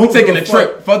 I don't we taking give a a fuck.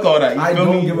 trip. Fuck all that. You I feel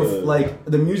don't me? give a like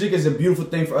the music is a beautiful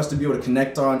thing for us to be able to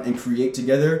connect on and create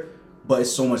together, but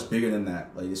it's so much bigger than that.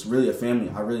 Like it's really a family.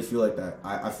 I really feel like that.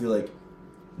 I feel like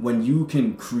when you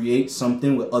can create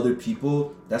something with other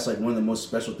people, that's like one of the most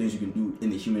special things you can do in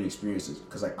the human experiences.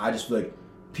 Because like I just feel like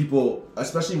people,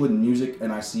 especially with music,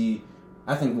 and I think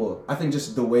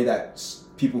just the way that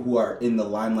people who are in the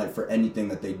limelight for anything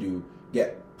that they do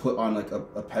get put on like a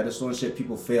pedestal and shit,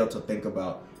 people fail to think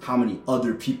about how many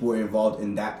other people are involved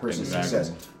in that person's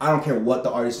success. I don't care what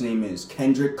the artist's name is,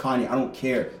 Kendrick, Kanye, I don't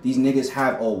care. These niggas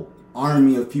have a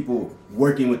army of people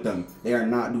working with them. They are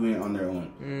not doing it on their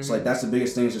own. So like that's the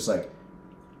biggest thing, is just like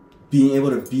being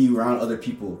able to be around other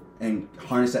people and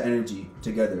harness that energy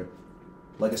together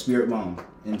like a spirit bomb.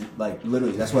 And like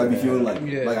literally that's what I be feeling like.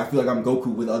 Like I feel like I'm Goku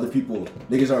with other people.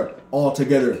 Niggas are all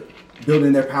together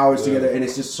building their powers together, and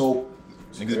it's just so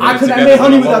I couldn't have made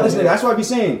Honey without this nigga. That's what I be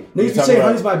saying. Niggas be saying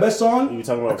Honey's my best song. You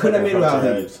talking about I couldn't have made it without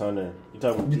Hunter him. X Hunter. You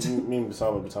talking? Me and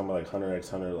Sabo be talking about like Hunter X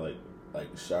Hunter, like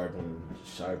sharpen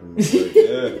the words.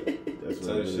 Yeah. That's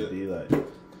what it really be like.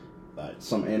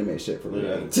 Some anime shit for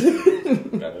real. Got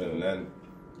them nen.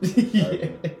 Big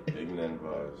nen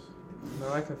vibes.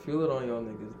 No, I can feel it on y'all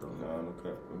niggas though. Nah, no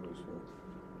crap.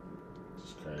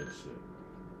 Just crazy shit.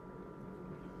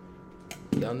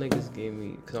 Y'all niggas gave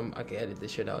me, cause I can edit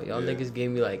this shit out. Y'all niggas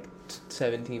gave me like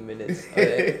 17 minutes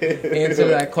to answer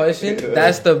that question.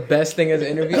 That's the best thing as an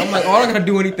interview. I'm like, oh, I don't gotta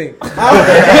do anything. Got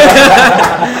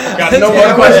no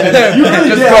more questions. You really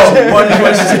just go one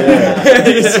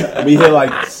question. We hit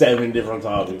like 7 different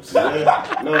topics. All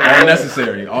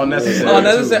necessary. Oh, that's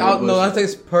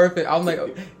it's perfect. I'm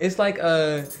like, it's like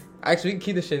actually, we can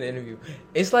keep this shit in the interview.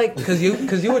 It's like because you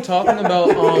were talking about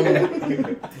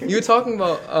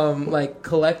like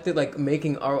collected, like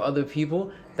making art with other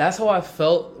people. That's how I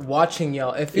felt watching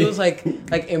y'all. It feels like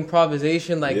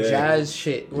improvisation, like jazz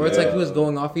shit, where it's like who's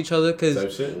going off each other.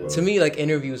 Because to me, like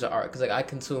interviews are art. Because like I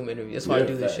consume interviews. That's why I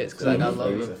do this shit. Because like I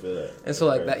love them. And so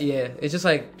like that, it's just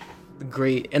like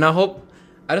great. And I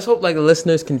just hope like the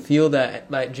listeners can feel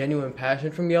that like genuine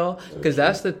passion from y'all, because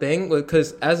that's the thing.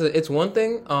 Because it's one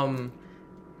thing,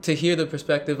 to hear the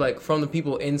perspective like from the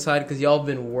people inside, because y'all have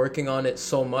been working on it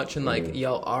so much, and like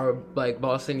y'all are like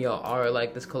Boston, y'all are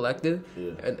like this collective,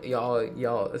 and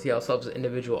y'all see yourselves as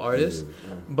individual artists,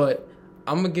 but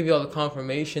I'm gonna give y'all the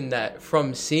confirmation that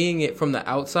from seeing it from the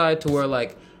outside to where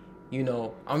like, you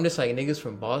know, I'm just like, niggas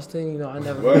from Boston, you know, I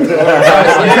never. And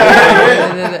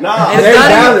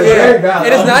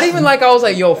it's not even like I was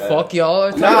like, yo, fuck y'all.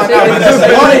 Or because a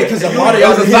lot of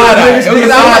y'all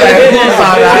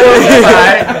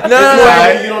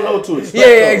you don't know to it.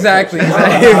 Yeah, exactly.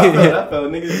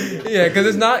 Yeah, because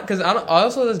it's not, because I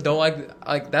also just don't like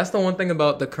that's the one thing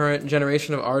about the current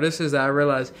generation of artists is that I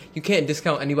realize you can't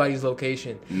discount anybody's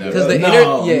location, because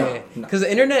the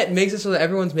internet makes it so that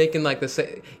everyone's making like the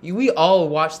same. We all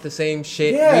watch the same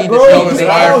shit. Yeah, we bro.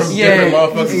 Inspired from different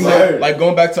motherfuckers. Like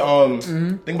going back to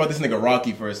think about this nigga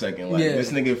Rocky for a second. Like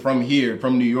this nigga from here,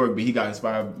 from New York, but he got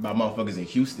inspired by motherfuckers in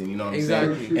Houston. You know what I'm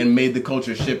saying? And made the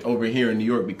culture shift over here in New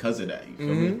York because of that. You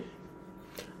feel me?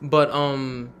 But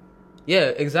yeah,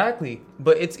 exactly.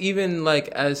 But it's even like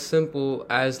as simple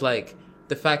as like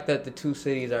the fact that the two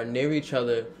cities are near each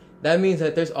other. That means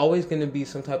that there's always going to be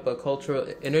some type of cultural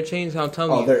interchange. I'm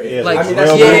telling you, there is. like, I mean,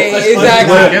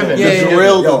 exactly.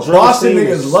 Boston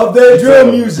niggas love their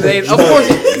drill music. Of course.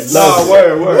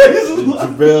 word.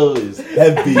 The drill is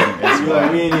heavy.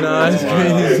 It's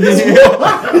crazy.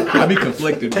 I be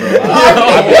conflicted, bro.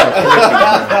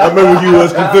 I remember you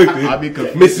was conflicted. I be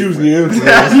conflicted. Misusing the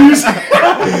influence.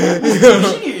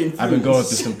 I've been going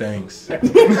through some things.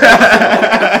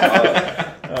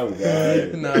 Oh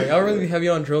God. Nah, y'all really be heavy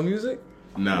on drill music?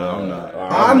 No, I'm not.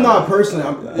 I'm not personally.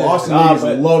 Boston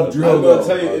niggas love drill. I'm gonna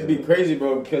tell you, it'd be crazy,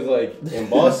 bro. Because like in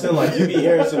Boston, like you be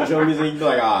hearing some drill music, you be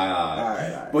like,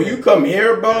 alright. But you come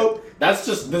here, bro. That's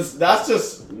just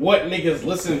what niggas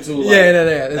listen to. Like,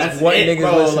 That's what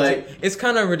niggas listen to. It's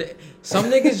kind of ridiculous.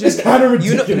 Some niggas just it's kind of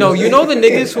ridiculous. You know the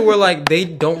niggas who were like they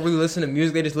don't really listen to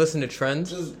music, they just listen to trends.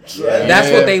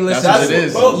 That's what they listen to. That's what it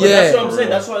is. Bro, that's what I'm saying.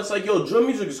 That's why it's like, yo, drill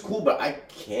music is cool, but I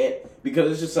can't,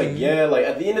 because it's just like, like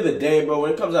at the end of the day, bro,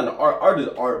 when it comes down to art is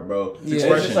art, bro. It's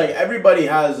just like everybody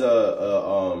has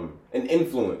an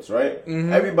influence, right?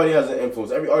 Everybody has an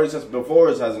influence. Every artist has an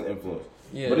influence.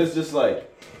 But it's just like,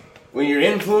 when your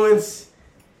influence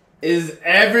is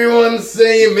everyone's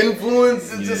same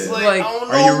influence, it's just like, I don't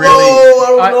know, are you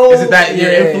really? I don't know. Is it that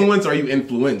your influence, or are you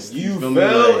influenced? You feel?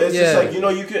 Like, it's just like, you know,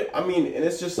 you could. I mean, and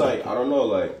it's just like, I don't know,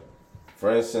 like,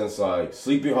 for instance, like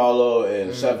Sleepy Hollow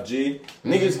and Chef G,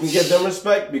 niggas can give them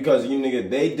respect because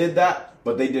they did that.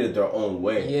 But they did it their own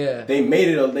way. Yeah. They made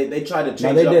it. They tried to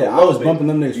change it up. They did. I was bumping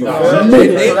them niggas for so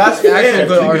that's fair.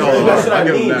 That's what I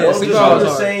mean. It's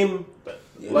the same.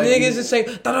 Like, niggas the same,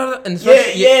 and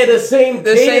the same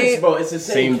cadence, bro. It's the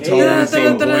same tone,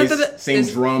 same voice, same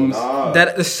drums.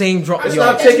 The same drum. It's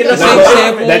not taking the same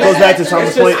sample. That goes back to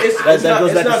Sama's point. It's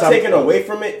not taken away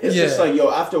from it. It's just like,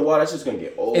 yo, after a while, that's just gonna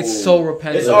get old. It's so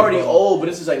repetitive. It's already old, but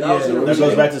it's just like now it's gonna. That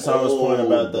goes back to Sama's point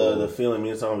about the feeling. Me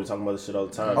and Sama be talking about this shit all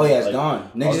the time. Oh yeah, it's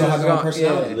gone. Niggas don't have their own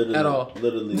personality at all.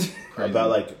 Literally,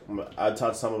 about like I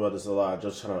talked to Sama about this a lot.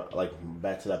 Just trying to like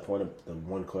back to that point of the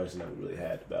one question that we really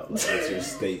had about like what's your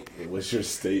state? What's your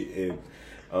state in?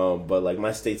 But like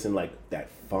my state's in like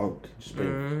that funk,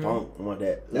 straight funk. I want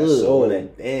that soul,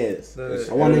 that dance.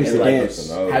 I want niggas to dance.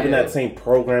 Having that same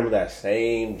program, that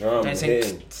same drum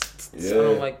hitting. I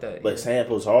don't like that. Like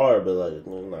samples hard, but like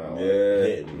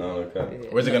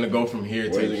where's it gonna go from here?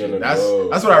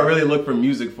 That's what I really look for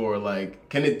music for. Like,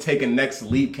 can it take a next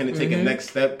leap? Can it take a next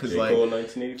step? Because like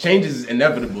change is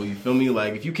inevitable. You feel me?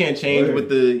 Like if you can't change with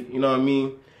the, you know what I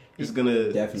mean, it's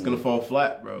gonna fall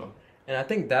flat, bro. And I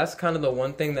think that's kind of the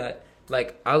one thing that,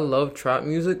 like, I love trap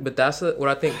music, but that's what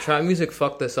I think trap music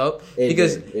fucked us up.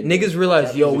 Because niggas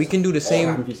realized, yo, we can do the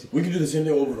same. We can do the same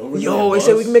thing over and over. Yo, it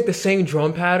said we can make the same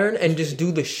drum pattern and just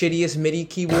do the shittiest MIDI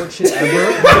keyboard shit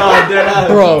ever.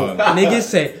 Bro, niggas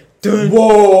said,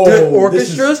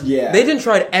 orchestras. They done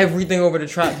tried everything over the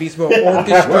trap beats, bro.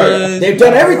 Orchestras. They've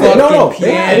done everything. No.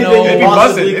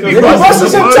 Piano. They be busting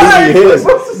sometimes.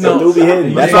 No, do be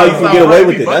hitting. That's why you can get away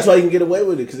with it. That's why you can get away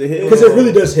with it, because it hits. Because it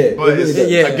really does hit. But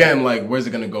again, like, where's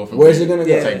it gonna go from? Where's it gonna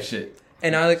go? Type shit.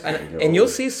 And and you'll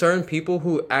see certain people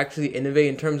who actually innovate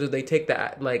in terms of they take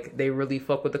that, like, they really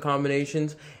fuck with the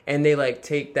combinations, and they like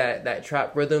take that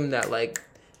trap rhythm, that like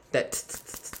that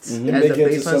as a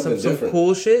bass line, some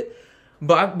cool shit.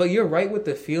 But you're right with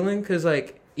the feeling, because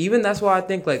like even that's why I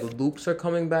think like loops are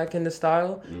coming back into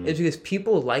style. Is because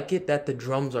people like it that the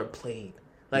drums are played.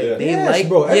 Like they like,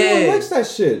 bro. Everyone likes that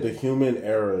shit. The human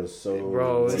era is so,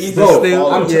 bro. It's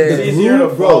easier to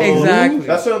follow. Exactly.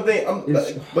 That's what I'm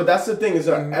thinking. But that's the thing is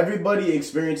that everybody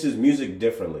experiences music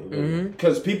differently.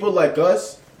 Because people like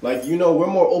us, like, you know, we're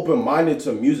more open-minded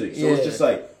to music. So it's just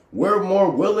like, we're more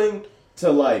willing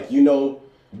to, like, you know,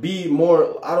 be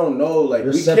more, I don't know, like,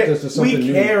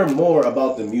 we care more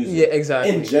about the music. Yeah,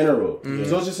 exactly. In general. Mm-hmm.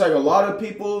 So it's just like a lot of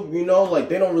people, you know, like,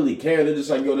 they don't really care. They're just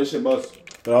like, yo, this shit bust.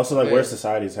 But also, like, where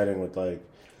society's heading with, like,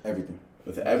 everything.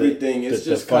 With everything, it's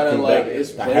just kind of like,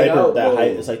 it's played out, bro.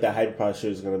 It's like that hyper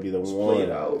shit is going to be the one.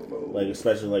 Played out, bro. Like,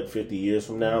 especially, like, 50 years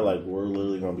from now, like, we're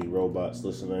literally going to be robots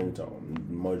listening to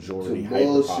majority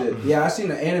hyper pop. Yeah, I seen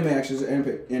an anime, actually. There's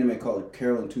an anime called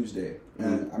Carol and Tuesday.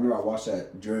 And I remember I watched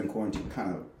that during quarantine,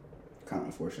 kind of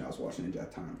unfortunate. I was watching it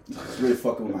at that time. It's really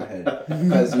fucking with my head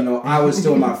because, you know, I was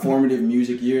still in my formative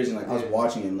music years, and like I was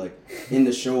watching it. Like in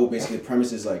the show, basically the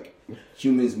premise is like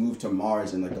humans move to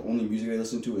Mars, and like the only music they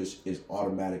listen to is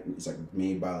automatic. It's like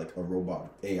made by like a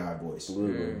robot AI voice.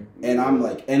 And I'm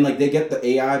like, and like they get the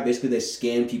AI. Basically, they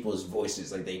scan people's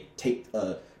voices. Like they take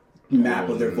a map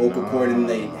of their vocal cord, and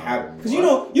they have, because you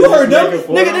know, you heard them,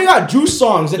 nigga, they got Juice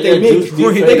songs that they make.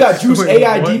 They got Juice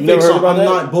AI deepfake songs. I'm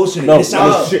not bullshitting. No, it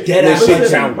sounds dead ass. This shit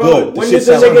sound good. When did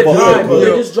this nigga die, bro?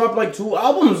 They just dropped like 2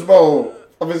 albums, bro,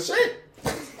 of his shit.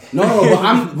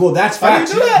 No, but that's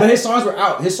facts. But his songs were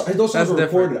out. Those songs were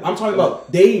recorded. I'm talking about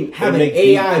they have an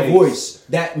AI voice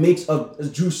that makes a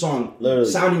Juice song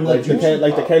sounding like Juice.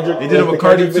 Like the Kendrick. They did it with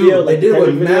Cardi video. They did it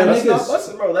with mad niggas.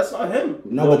 Listen, bro, that's not him.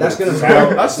 No, but that's gonna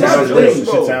sound. That's not the thing,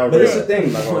 bro. But it's the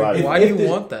thing. Why do you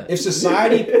want that? If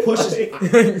society pushes,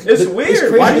 it's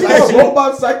weird. Why do you want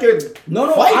robots that can?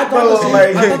 No, fight, I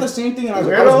thought the same thing. And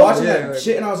I was watching that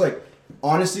shit, and I was like,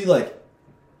 honestly, like.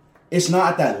 It's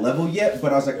not at that level yet,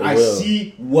 but I was like, I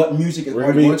see what music is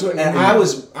already going to it. And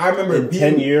I remember in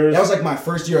 10 years. That was like my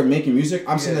first year of making music.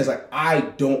 I'm sitting there like, I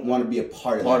don't want to be a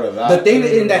part of that. The thing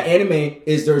in that anime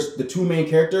is there's the 2 main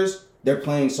characters, they're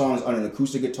playing songs on an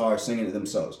acoustic guitar, singing it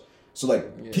themselves. So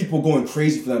like, people going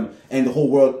crazy for them, and the whole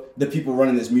world, the people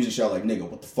running this music show like, nigga,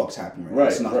 what the fuck's happening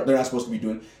right now? They're not supposed to be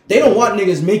doing. They don't want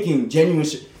niggas making genuine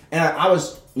shit. And I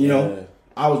was, you know,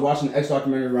 I was watching the X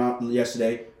documentary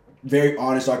yesterday. Very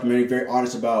honest documentary, very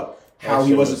honest about how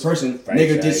he was a person.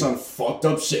 Nigga did some fucked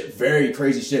up shit, very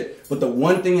crazy shit. But the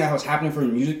one thing that was happening for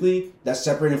him musically that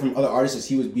separated him from other artists is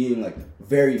he was being like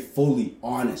very fully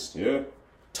honest. Yeah.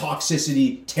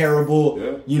 Toxicity,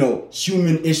 terrible, you know,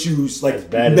 human issues,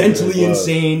 like mentally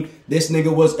insane. This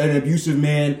nigga was an abusive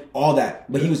man, all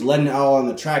that. But he was letting it out on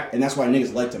the track, and that's why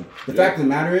niggas liked him. The fact of the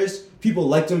matter is, people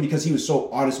liked him because he was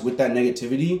so honest with that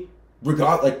negativity.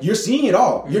 Like, you're seeing it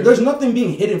all. There's nothing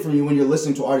being hidden from you when you're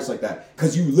listening to artists like that.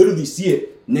 Because you literally see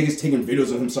it. Niggas taking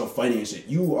videos of himself fighting and shit.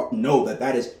 You know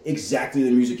that is exactly the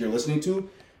music you're listening to.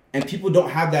 And people don't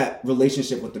have that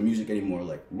relationship with the music anymore.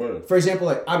 Like, for example,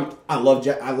 like, I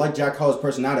like Jack Harlow's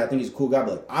personality. I think he's a cool guy.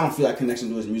 But like, I don't feel that connection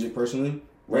to his music personally.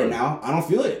 Right now, I don't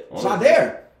feel it. It's not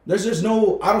there. There's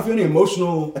no, I don't feel any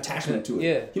emotional attachment to it.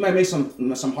 Yeah. He might make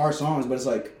some hard songs, but it's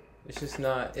like, it's just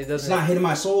not. It doesn't. It's not hitting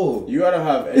my soul. You gotta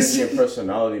have energy and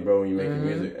personality, bro, when you make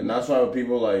music, and that's why when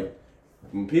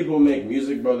people make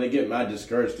music, bro, they get mad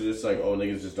discouraged because it's like, oh,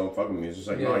 niggas just don't fuck with me. It's just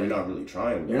like, no, you're not really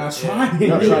trying. Bro. You're not trying. You're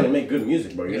not trying to make good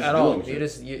music, bro. You're just at doing all.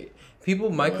 shit.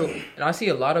 People and I see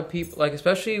a lot of people, like,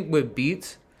 especially with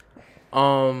beats.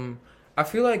 I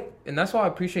feel like, and that's why I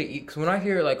appreciate, because when I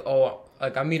hear like, oh,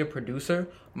 like I meet a producer,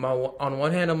 on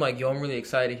one hand I'm like, yo, I'm really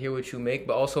excited to hear what you make,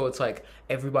 but also it's like,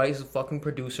 everybody's a fucking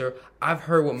producer. I've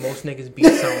heard what most niggas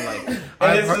beats sound like.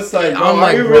 And it's just like, bro,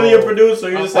 are you really a producer?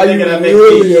 You're just a nigga that make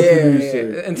beats.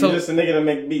 Yeah. And so, you're just a nigga that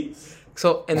make beats.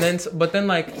 So, and then, but then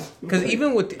like, because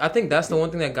even with, I think that's the one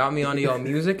thing that got me onto y'all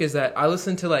music is that I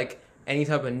listen to like any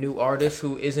type of new artist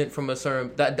who isn't from a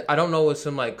certain, that I don't know, it's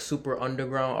some like super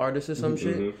underground artist or some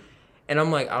shit. And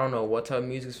I'm like, I don't know what type of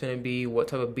music's gonna be, what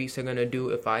type of beats they're gonna do.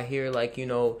 If I hear like, you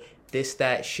know, that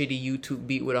shitty YouTube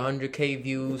beat with 100K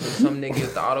views or some nigga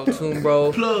with the auto-tune,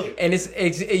 bro. And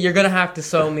it's you're gonna have to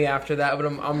sell me after that, but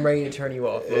I'm ready to turn you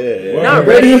off. Not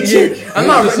ready. I'm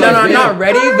not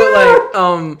ready, but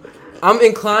like I'm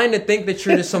inclined to think that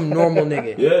you're just some normal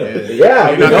nigga. Yeah.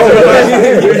 It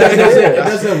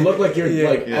doesn't look like you're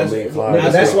like. That's why.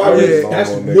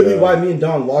 That's really why me and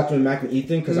Don walked with Mac and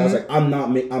Ethan, because I was like, I'm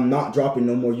not dropping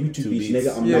no more YouTube beats,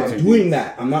 nigga. I'm not doing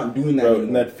that. I'm not doing that. Bro,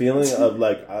 and that feeling of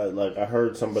like I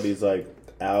heard somebody's like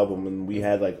album, and we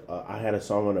had like I had a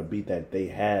song on a beat that they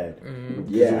had.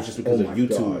 It was just because of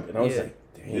YouTube, and I was like.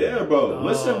 Yeah, bro.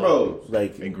 Listen, bro.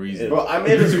 Like, bro, I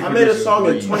made a song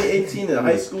in 2018 in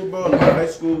high school, bro. In my high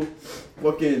school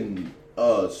fucking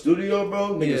studio,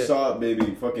 bro. Nigga saw it,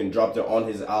 baby. Fucking dropped it on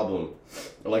his album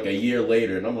like a year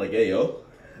later, and I'm like, hey, yo.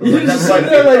 You just sit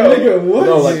there like, nigga, what?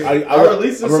 No, like I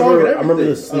released a song and I remember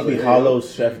the everything. Sleepy Hollow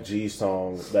Chef G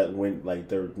song that went like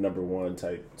their #1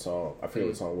 type song. I forget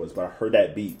what song it was, but I heard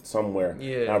that beat somewhere.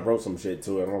 Yeah. And I wrote some shit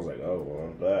to it, and I was like, oh, well,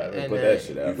 I'm glad I And put then- that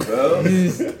shit out.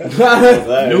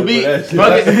 New beat.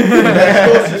 But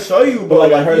that goes to show you, bro.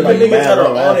 Like, I heard it, even like, niggas that mad are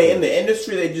long on it after. in the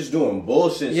industry, they just doing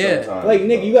bullshit Yeah. sometimes. Like,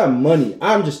 nigga, you got money.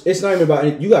 It's not even about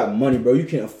anything. You got money, bro. You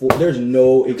can't afford. There's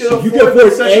no excuse. You can afford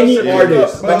afford session any shit.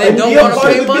 artist. But they don't Yeah, want to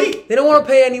part pay of the money. beat. They don't want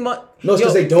to pay any money. No, it's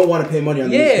because they don't want to pay money on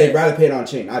the Yeah. music. They'd rather pay it on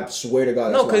chain. I swear to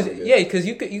God. No, That's because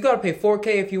you gotta pay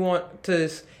 4K if you want to.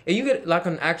 If you get like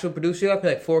an actual producer, you gotta pay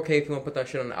like 4K if you want to put that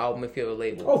shit on the album if you have a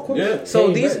label. Oh, of course. Yeah. So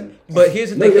Paying these, bread. but here's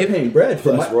the No, thing. you're if- paying bread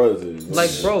for Plus my. royalties. Like,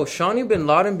 bro, Shawnee Bin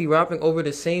Laden be rapping over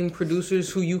the same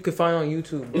producers who you could find on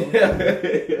YouTube,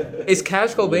 bro. It's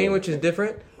Cash Cobain, which is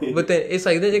different, but then it's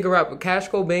like this nigga rap with Cash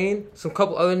Cobain, some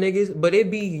couple other niggas, but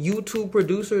it be YouTube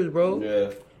producers, bro. Yeah.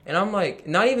 And I'm like,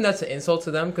 not even that's an insult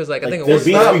to them, because like I Like, think it their was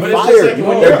beats not, be but it's fire. just like,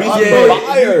 When Their you're beats on, be bro,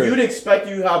 fire. you'd expect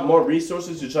you have more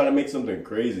resources to try to make something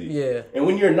crazy. Yeah. And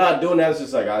when you're not doing that, it's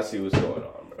just like, I see what's going on,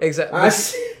 bro. exactly. I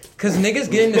see. Because niggas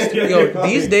get in the studio.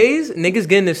 These days, niggas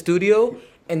get in the studio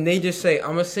and they just say,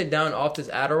 I'm going to sit down off this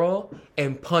Adderall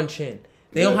and punch in.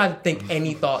 They don't have to think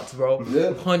any thoughts, bro.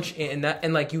 Yeah. Punch in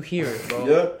and like you hear it, bro.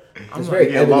 Yeah. I'm It's like, very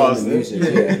get evident lost, in the music.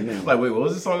 Yeah, no. Like, wait, what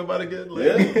was the song about again? Like,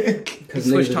 Yeah. Because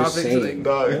switch niggas are just topics, saying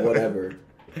like, whatever.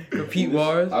 repeat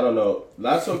bars. I don't know.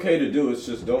 That's okay to do. It's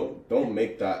just don't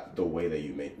make that the way that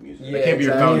you make music. Yeah, that can't be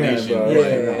your exactly. foundation. Yeah, bro.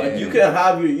 Like, Yeah. Like you can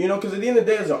have because at the end of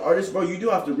the day, as an artist, bro, you do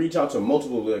have to reach out to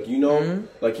multiple, like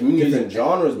communities and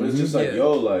genres. But it's just like, Yeah.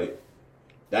 like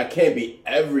that can't be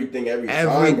everything every time,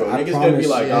 Every- bro. I Niggas gonna be promise,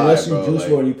 like, unless you alright, juice bro,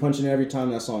 WRLD like, and you punch in every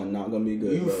time, that song not gonna be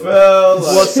good. you bro. fell. Like,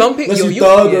 Well, some people, Unless you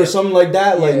thug or something like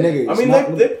that, like Yeah. nigga. I it's mean,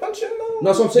 not- they punch in though. No,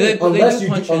 that's what I'm saying. They unless do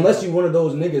you punch in, unless though. you one of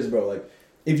those niggas, bro. Like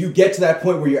if you get to that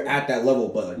point where you're at that level,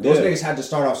 but like, those Yeah. niggas had to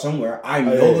start off somewhere. I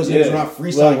know yeah, those niggas yeah. are not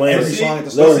freestyling Lil Wayne. every See, song at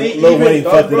the Lil- start. see, Lil even Wayne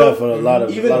Thug, fucked it bro, up for a lot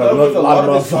of Even though with a lot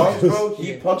of his songs, motherfuckers. bro,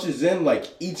 he punches in like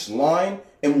each line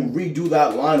and will redo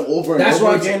that line over and That's over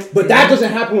why, again. but that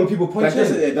doesn't happen when people punch That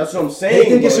in. doesn't, that's what I'm They saying.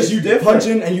 think it's bro. just you different.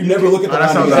 punching and you never look at the that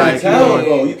line. sounds You alright. can Keep tell. going.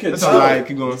 bro. You can That's tell. alright.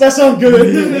 Keep going. That sounds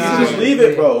good. You just leave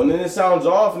it, bro, and then it sounds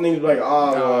off, and then you're like,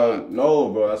 no,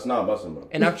 bro, that's not busting, bro.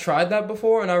 And I've tried that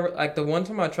before, and like the one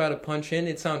time I tried to punch in,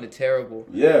 it sounded terrible.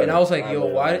 Yeah. And I was like, yo,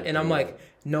 why? And I'm like,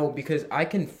 no, because I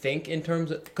can think in terms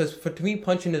of, because to me,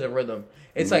 punching is a rhythm.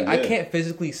 It's like I Yeah. can't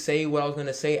physically say what I was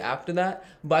gonna say after that,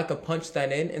 but I can punch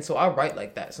that in, and so I write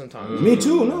like that sometimes. Me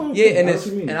too. No. Yeah, and I know it's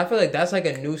what you mean. and I feel like that's like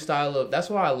a new style of. That's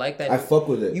why I like that. I fuck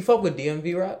with it You fuck with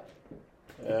DMV rap?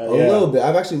 a little bit.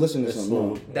 I've actually listened to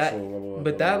some.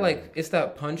 But that like it's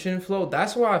that punching flow.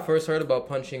 That's where I first heard about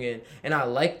punching in, and I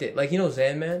liked it. Like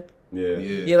Zan Man. Yeah.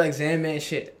 Yeah, like Zan Man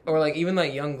shit, or like even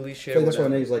like Young Glee I shit. feel like that's why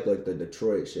whatever. niggas like the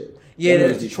Detroit shit. Yeah, Them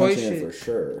the niggas be Detroit punching in shit. for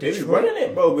sure. They be running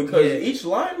it, bro, because Yeah. each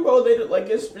line, bro, they like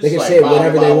it's They can like, say bow,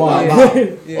 whatever they bow, want. bow,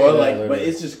 bow. Yeah. Or like, Yeah, but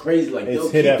it's just crazy. Like It's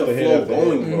they'll hit keep after the hit flow after hit.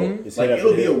 going, bro. Mhm. It's Like hit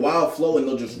it'll after be a hit. wild flow, and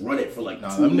they'll just run it for like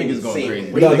Nah, two them niggas going insane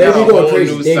crazy. ways. No, They they got be a going whole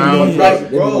crazy. new They be sound. going Like,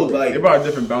 crazy. bro, They like brought a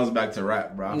different bounce back to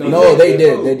rap, bro. No, they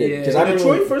did. They did. Because Yeah. I when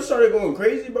remember. Detroit first started going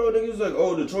crazy, bro, niggas was like,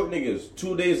 oh, Detroit niggas.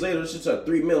 2 days later, this shit's at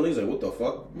 3 mil. Niggas like, what the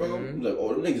fuck, bro? He's like, oh,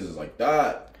 them niggas is like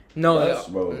that. No, Yes,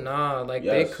 they, bro. nah, like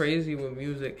they Yes. crazy with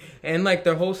music, and like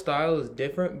their whole style is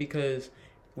different because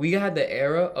we had the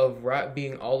era of rap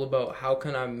being all about how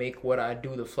can I make what I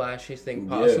do the flashiest thing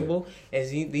Yeah. possible, and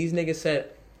these niggas said,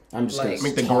 I'm just like, gonna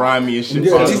Make the talk. grimiest shit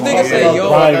Yeah. possible. these niggas say, Yeah. yo,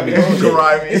 Grimy.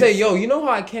 Grimy. they say, yo, you know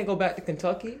how I can't go back to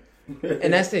Kentucky,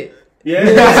 and that's it. Yeah.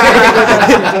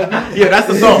 Yeah, that's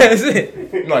the song. That's it.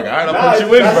 I'm like, all right, I'll Nah, put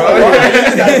you in, that's bro. the line. You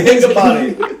just gotta think about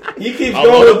it. He keeps I'll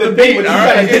going load with up the the beat, but beat, you all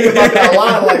gotta right. think about that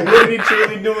line. Like, what did he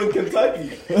truly do in Kentucky?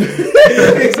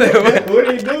 What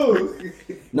did he do?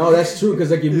 No, that's true.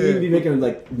 Because like if you be making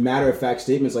like matter of fact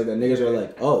statements like that, niggas are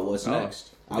like, "Oh, what's Oh. next?"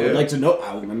 I would like to know.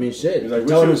 I mean, shit. He's like,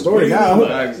 Telling what the story you now. mean?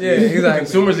 Yeah, exactly.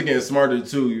 Consumers are getting smarter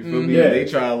too. You feel me? Yeah. They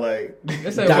try to like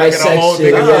They say, Dissect a whole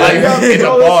shit. nigga's Nah, life Yeah, in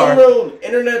bro, a there's bar. some real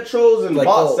internet trolls and Like,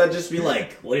 bots oh. that just be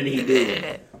like, what did he do?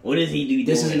 What does he do?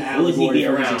 This is an Who does he allegory be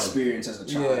for his around? experience as a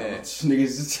child. Yeah.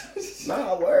 Niggas.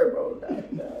 Nah, word, bro.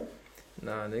 Nah.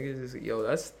 Nah, niggas is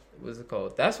that's what's it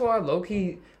called? That's why low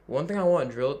key. One thing I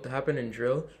want drill to happen in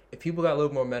drill, if people got a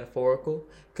little more metaphorical,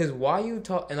 cause why you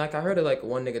talk and like I heard it like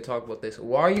one nigga talk about this.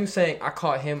 Why are you saying I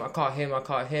caught him, I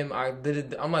did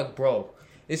it? I'm like, bro,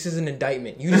 this is an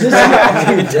indictment. You just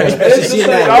Especially seeing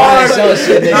that hard. YSL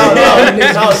shit, nigga. No, Niggas you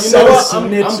be know so what? I'm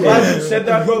snitching. glad you said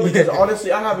that, bro, because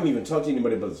honestly, I haven't even talked to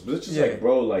anybody about this. But it's just Yeah. like,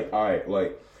 bro, like, all right,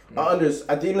 like, I understand.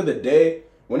 At the end of the day,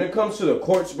 when it comes to the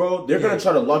courts, bro, they're gonna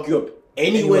try to lock you up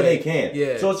any way they can.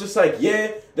 Yeah. So it's just like,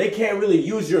 yeah, they can't really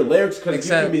use your lyrics because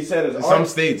you can be said as in art. some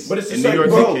states, But it's just in New like,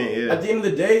 York, bro, they can't, yeah. at the end of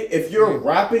the day, if you're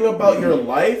rapping about your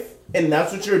life and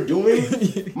that's what you're doing,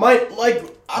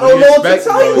 I don't know what to Respect,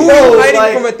 tell you. Who bro. are you hiding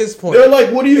Like, from at this point? They're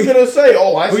like, what are you gonna say?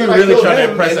 Oh, I Who said you I really killed trying to him,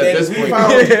 impress and at then this we point?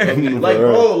 found, like,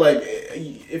 bro, like,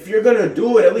 if you're gonna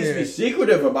do it, at least be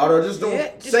secretive about it. Or just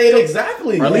don't say it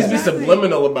exactly. Or at least be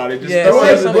subliminal about it. Just Yeah, throw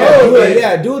say it something. out. Bro,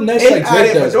 yeah, do a nice like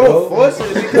Drake does, don't bro. force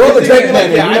it. Throw the Drake like,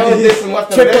 pen in, yeah, you I know, did this and left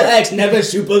them Triple there. X, never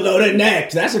super loaded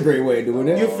next. That's a great way of doing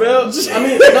it. You feel? I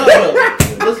mean,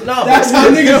 no, listen, no. That's how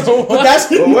niggas. But that's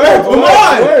come word.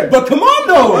 on. But come on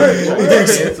though.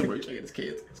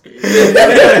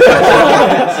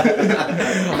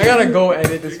 I gotta go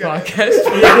edit this podcast.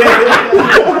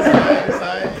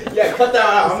 Yeah, cut that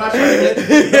out. I'm not trying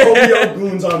to get OVO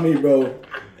goons on me, bro.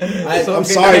 I'm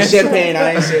sorry, Champagne.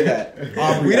 I didn't say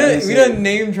that. We didn't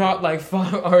name drop like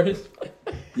 5 artists.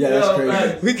 Yeah, that's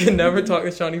crazy. We can never talk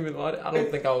to Shawnee Bin Laden. I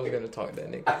don't think I was gonna talk to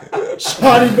that nigga.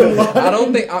 Shawnee Bin Laden. I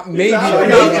don't think maybe maybe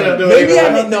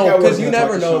I didn't know because you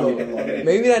never talk to know. Shawnee Bin Laden.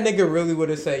 Maybe that nigga really would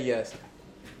have said yes.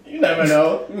 You never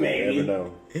know. You Maybe. never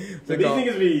know. But these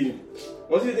niggas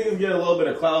once these niggas get a little bit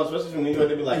of clout, especially from New York,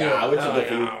 they be like, what you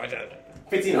looking?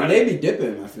 1500. They be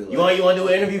dipping, I feel like. You want to do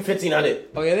an interview? 1500.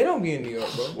 Oh yeah, they don't be in New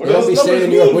York, bro. They don't be staying in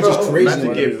New York, which is Not crazy.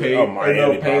 to get paid. Oh, Miami, Or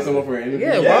no, pay probably. someone for an interview.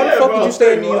 Yeah, why the fuck would you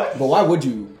stay in New York? But why would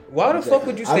you? Why the fuck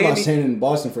would you I'm stay not in New staying in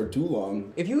Boston for too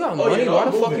long. If you got Oh, money, yeah, why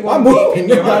I'm the fuck moving. you I'm want to moving. be in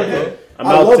New York, bro? I'm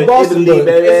I out love to Boston, Italy, but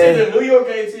baby. It's either New York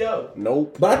or ATL.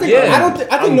 Nope. But I think Yeah.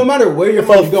 I think no matter where you're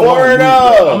from, you don't want to foreigner.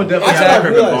 move. I'm gonna definitely That's have what a I crib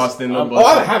in realized. Boston. Oh,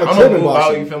 I have a I'm crib gonna in move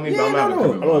Boston. out, you feel me? Yeah, But I'm gonna have a no,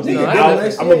 crib in no. Boston. No, I I'm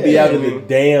understand. gonna be out Yeah. in the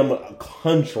damn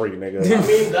country, nigga. I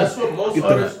mean, that's what most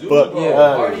artists do, fuck bro.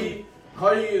 out.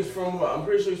 Cardi is from, I'm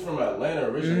pretty sure he's from Atlanta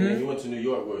originally. And he went to New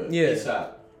York with Yeah.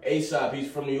 ASAP, he's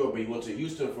from New York, but he went to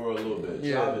Houston for a little bit.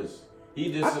 Yeah. Travis.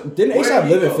 He did Didn't where ASAP did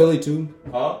he live in go? Philly too?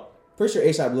 Huh? Pretty sure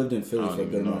ASAP lived in Philly I for a don't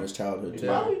good even amount know. of his childhood too.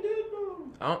 Yeah. Probably did, bro.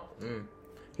 I don't,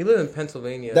 He lived in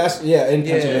Pennsylvania. That's in Yeah.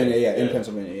 Pennsylvania. Yeah, in Yeah.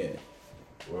 Pennsylvania.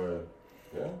 Yeah. Word.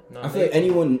 Yeah. No, I feel like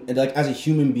anyone, like as a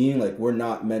human being, like we're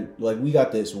not meant, like we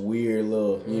got this weird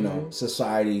little, you know,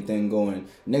 society thing going.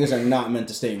 Niggas are not meant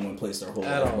to stay in one place their whole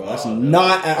At life, all. bro. That's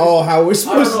not at all how we're I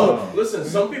supposed don't to. know. Listen,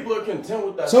 some people are content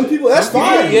with that. Some shit. people, that's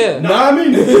fine. Yeah. Nah, I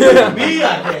mean, Me, I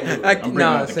can't do it. I, I'm breaking nah,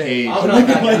 out the same. cage. I'm not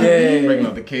that guy. Yeah. Breaking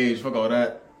out the cage. Fuck all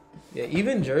that. Yeah,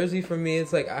 even Jersey for me,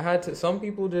 it's like I had to. Some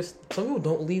people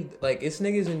don't leave. Like it's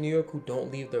niggas in New York who don't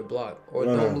leave their block or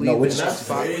don't leave which- their That's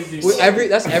spot. crazy. That's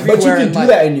everywhere. but you can in do life.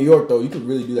 that in New York though. You could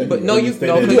really do that. But in no, New you York.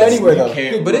 no, can but do anywhere You though.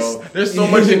 can't, But bro. it's- There's so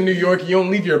much in New York. You don't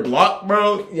leave your block,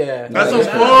 bro. Yeah, That's like,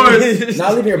 of course.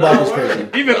 Not leaving your block is crazy.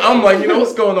 Even I'm like, you know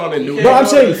what's going on in New York? But I'm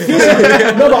saying physically,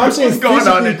 no, but I'm saying What's going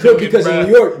on physically in you could New because York, in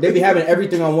New York they be having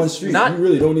everything on one street. Not- You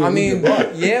really don't even I leave mean, your block.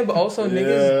 yeah, but also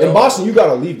niggas. In Boston, you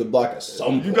gotta leave the block at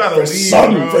some. You gotta for leave,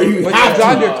 some, bro. for you But have you to.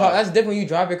 drive your car. That's different. You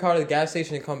drive your car to the gas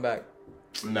station and come back.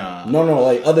 Nah. No,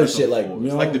 like other That's shit, a like force. you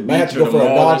know, Like the might have beach to or go the for a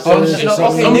mall or doctor or some shit.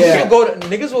 something. Some Yeah.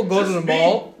 niggas will go to the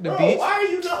mall, the Bro, beach. why are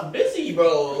you not busy,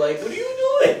 bro? Like, what are you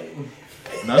doing?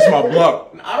 That's my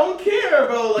block. I don't care,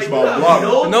 bro. Like, It's you my have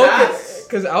block. no tasks.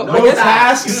 Because No niggas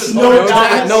tasks. no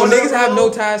tasks. No, tasks. niggas have no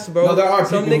tasks, bro. No, there are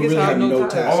Some people who niggas really have have no no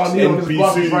tasks. tasks. All I need on this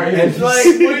block is right here. Like,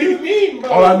 what do you mean, bro?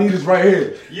 All I need is right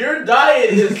here. Your diet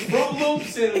is Fruit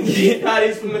Loops and beef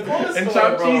patties from the corner And store,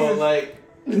 chopped bro. cheeses. Like,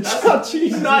 that's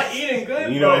you're not eating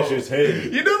good, You know bro. that shit's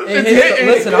hitting. You know the It it's hits- hitting.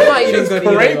 listen, I'm not eating It's good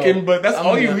either, cranking, though. but that's I'm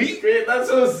all you not. eat. Straight, that's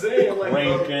what I'm saying. Like,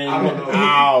 bro, Ranking I don't know.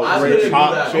 out. I Red couldn't do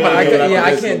top that. shit. But I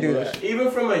Like can't do this. that.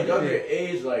 Even from a younger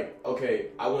age, like, okay,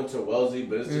 I went to Wellesley,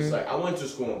 but it's Mm-hmm. just like, I went to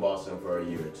school in Boston for a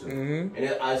year or two.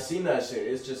 And I seen that shit.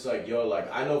 It's just like, yo, like,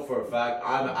 I know for a fact,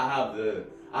 I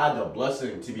had the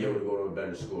blessing to be able to go to a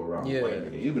better school around. Yeah.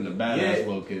 Like, You've been a badass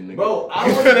little kid, nigga. bro,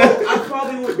 I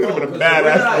probably would go. You've been a 'cause the way badass.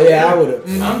 that Yeah, I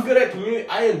would've. I'm good at community.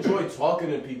 I enjoy talking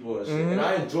to people and shit, and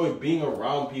I enjoy being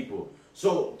around people.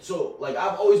 So like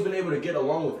I've always been able to get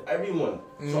along with everyone.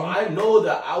 So I know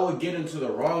that I would get into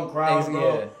the wrong crowd,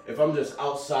 bro. Yeah. If I'm just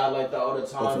outside like that all the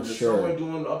time, for just sure. somewhere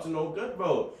doing up to no good,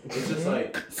 bro. It's just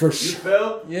like For you sure.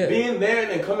 feel Yeah. being there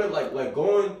and then coming like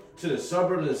going to the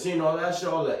suburbs and seeing all that shit,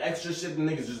 all the extra shit, the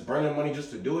niggas just burning money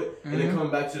just to do it, and then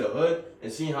coming back to the hood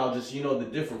and seeing how just the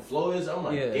different flow is. I'm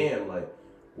like, Yeah. damn, like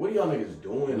what are y'all niggas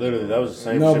doing? Literally, that was the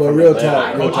same No, shit but from real Atlanta.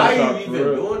 talk. Like, why Shop, are you even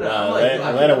for real. doing that? Nah, I'm like,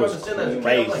 Atlanta I never was understand that. I'm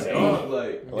crazy. like, dog,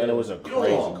 like, Atlanta was a you don't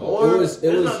crazy want culture. more. It was-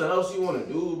 There's nothing else you want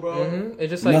to do, bro. It's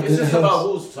just like Nothing It's just else. about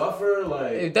who's tougher.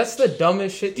 Like, that's the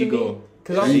dumbest shit to me. Ego.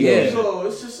 Cause I'm Ego. yeah. so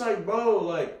it's just like, bro,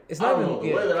 like It's I not don't even- know. The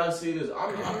yeah. way that I see it is,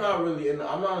 I'm not really I'm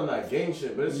not in that gang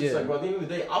shit. But it's just Yeah. like, by the end of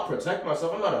the day, I'll protect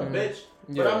myself. I'm not a bitch.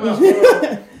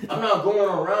 But I'm not going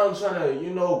around trying to,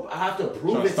 you know, I have to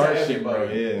prove it to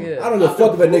everybody. Yeah. I don't give a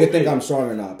fuck if a nigga think I'm strong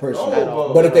or not, personally.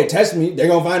 No, but if they test me, they're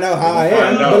gonna find out how I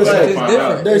am. But it's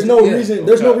like, there's no reason.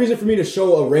 There's no reason for me to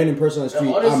show a random person on the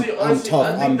street. Honestly, I'm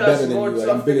tough. I'm better than you. Like,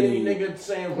 I'm bigger than you. Nigga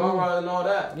saying rah and all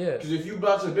that. Yeah. Because if you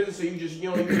about your business and you just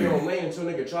you don't lane until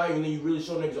nigga try you and then you really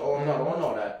show niggas, oh, I'm not on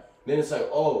all that. Then it's like,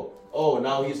 oh,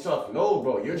 now he's tough. No,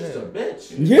 bro, you're just a bitch.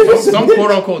 Some quote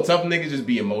unquote tough niggas just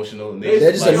be emotional.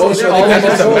 They're just emotional. That's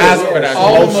just a mask for that.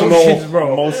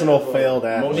 Emotional failed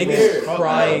ass. Niggas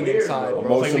crying inside,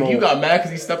 bro. Like, nigga, you got mad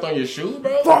because he stepped on your shoes,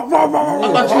 bro? I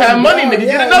thought you had money, nigga.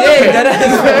 Get another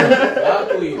pair.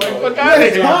 Exactly. Like, fuck out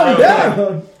of here, Calm bro.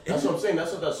 down. That's what I'm saying.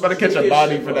 That's what that's. About to catch a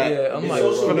body for that. Yeah, I'm like,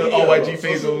 For the all YG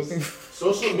Fazos.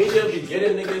 Social media be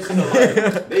getting niggas to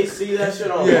like, they see that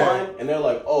shit online and they're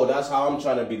like, oh, that's how I'm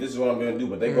trying to be. This is what I'm gonna do.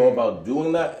 But they go about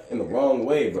doing that in the wrong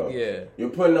way, bro. Yeah. You're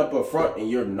putting up a front and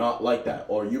you're not like that,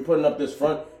 or you're putting up this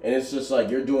front and it's just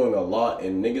like you're doing a lot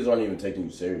and niggas aren't even taking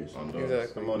you serious.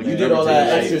 Exactly. You did all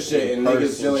that extra shit and niggas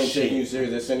still ain't taking you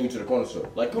serious. They're sending you to the corner store.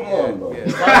 Like, come on, bro.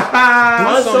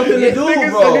 Find something to do,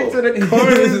 bro. To the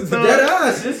corners, Dead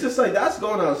ass. It's just like that's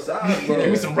going outside, bro.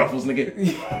 Give me some ruffles, nigga.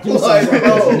 Like, bro,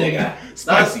 Nigga. that's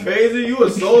Spicy. crazy. You a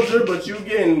soldier, but you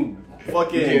getting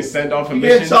fucking You getting sent off for you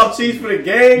getting missions. chopped cheese for the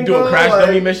gang. You doing bro. crash like,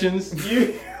 dummy missions.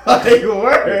 You like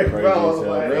word, bro. Crazy,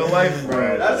 Like, Real life,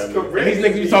 bro. that's crazy. These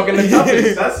niggas you talking the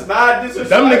toughest. That's mad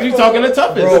disrespectful. Them niggas you talking the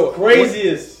toughest. Bro,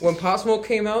 craziest. when Pop Smoke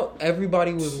came out,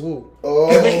 everybody was woo.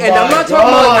 Oh And I'm not my talking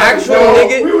about God, actual bro.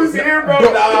 niggas. We was here, bro.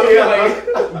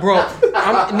 Bro,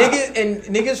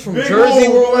 niggas from Big Jersey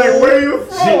Woo, were like, woo. where you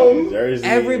from? Jersey.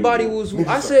 Everybody was woo.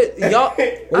 I said, y'all.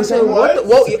 I You said, said what? The,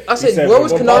 what? whoa, I said, said where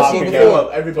was from Canarsie Pop before?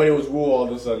 Up, everybody was woo all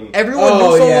of a sudden. Everyone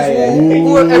knew someone yeah, was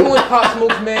woo. Everyone was Pop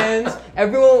Smoke's mans.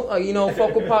 Everyone,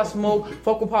 fuck with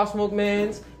Pop Smoke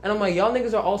mans. And I'm like, y'all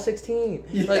niggas are all 16.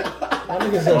 Like, Y'all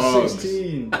niggas are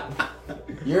 16.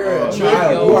 You're a yo,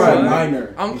 child. You are a son.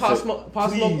 minor. I'm Pop Smoke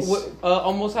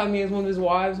almost had me as one of his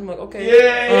wives. I'm like, okay.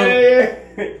 Yeah.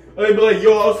 They be like,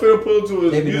 yo, I was finna pull to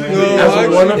his They be music doing video.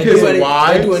 That's one of his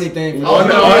wives. They do anything. For Oh, them.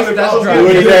 no, that's Do dry.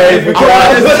 anything.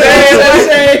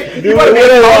 You want to be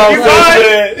a funky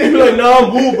guy? He be like, nah,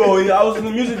 I'm woo, bro. I was in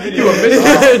the music video.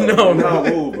 No. Not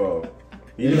woo, bro.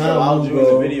 He just Nah, allowed woo, you in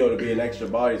the bro. video to be an extra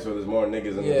body, so there's more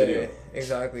niggas in the Yeah, video.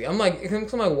 exactly. I'm like,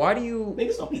 why do you?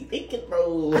 Niggas don't be thinking,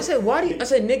 bro. I said, why do you? I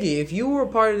said, nigga, if you were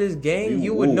part of this gang,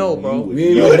 you would know, bro.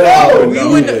 We would know. know. We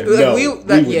would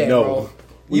bro.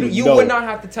 You would not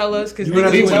have to tell us because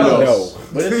niggas We would would know. know.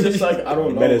 But it's just like, I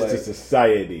don't know. Menace Like, to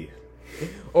society.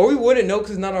 Or we wouldn't know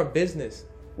because it's not our business.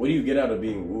 what do you get out of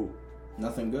being woo?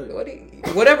 Nothing good.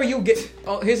 Whatever you get.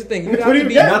 Oh, here's the thing. You have to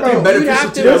be. Nothing better You'd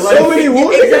have to. There's so many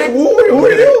woo niggas. Who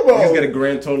are you, bro? He's got a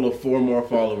grand total of 4 more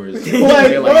followers. Like, They're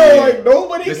bro, yeah, like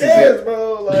nobody this is cares, it.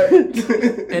 bro. Like,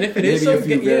 And if it is Maybe so, a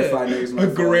few verified niggas. A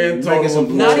grand total of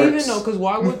not Lord. even though, because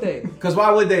why would they? Because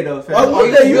why would they though? oh,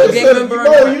 you okay, you a just gang said, member or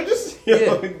bro, not? you just,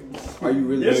 Yeah. Are you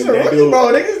really? you're they so rookie, do.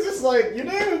 bro. Niggas just like, you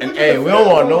know. And hey, we don't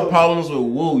want no problems with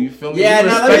woo. You feel me? Yeah, we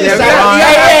no, let respect me just every say- line.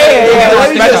 yeah. We Let me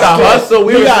respect just the say- hustle.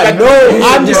 We respect no. the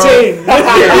I'm just bro. saying.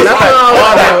 Yeah, nothing wrong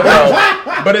with that,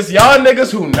 bro. But it's y'all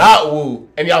niggas who not woo,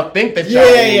 and y'all think that y'all woo.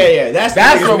 Yeah. That's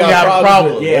where we have a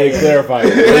problem. with. Yeah, Clarify.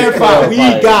 Clarify. We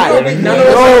got None of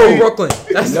us are from Brooklyn.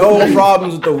 That's no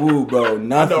problems with the woo, bro. I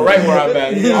Nothing. know right where I'm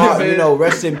at. You know what I'm saying?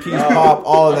 Rest in peace, Pop,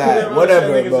 all that, whatever,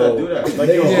 Niggas that do bro. that. Like,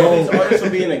 yo, these artists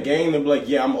will be in a gang. They'll be like,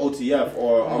 yeah, I'm OTF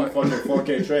or I'm fucking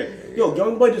 4K Trey. Yo,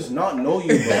 young boy does not know you,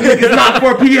 bro. It's not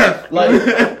for PF. Like,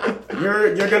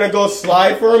 you're gonna go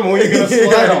slide for him. Who are you gonna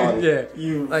slide on? Yeah.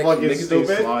 You Like, fucking Niggas stay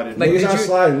stupid. sliding. Like, Niggas did not you?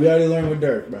 sliding. We already learned with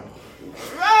Dirk, bro.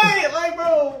 Right, like,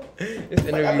 bro. This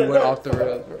interview went off the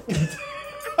rails, bro.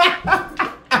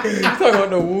 You talking about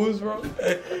the woos, bro?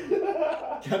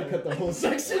 Gotta cut the whole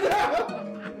section out.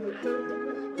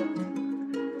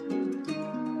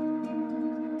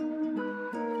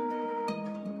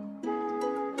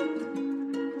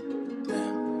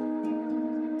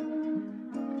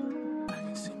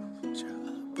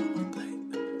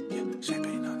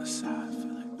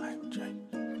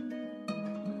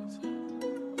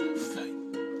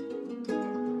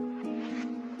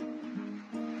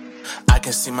 I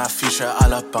can see my future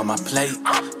all up on my plate.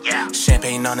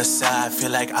 Champagne on the side,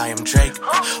 feel like I am Drake.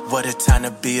 What a time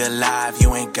to be alive,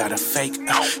 you ain't got a fake.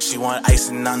 She want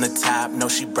icing on the top, no,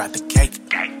 she brought the cake.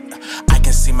 I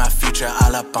can see my future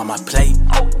all up on my plate.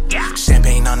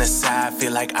 Champagne on the side,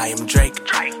 feel like I am Drake.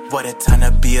 What a time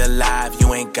to be alive,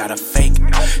 you ain't got a fake.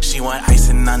 She want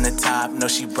icing on the top, no,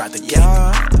 she brought the cake.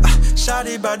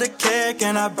 Shawty brought the cake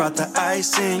and I brought the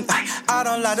icing. I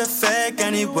don't like the fake,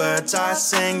 any words I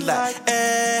sing like,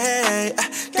 hey,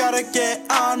 gotta get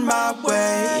on my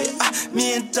way.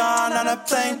 Me and Dawn on a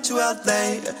plane to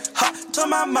LA. Told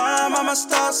my mom I'ma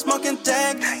start smoking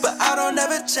dank, but I don't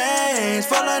ever change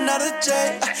for another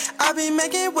J. I be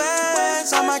making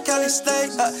waves on my Cali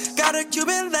slate. Got a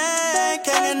Cuban link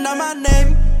hanging on my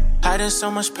name. Hiding so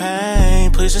much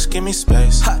pain, please just give me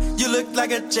space. You look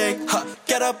like a Jake,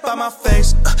 get up on my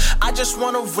face. I just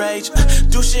wanna rage,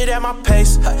 do shit at my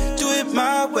pace. Do it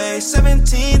my way,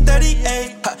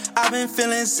 1738. I've been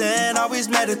feeling zen, always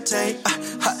meditate.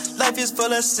 Life is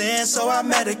full of sin, so I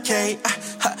medicate.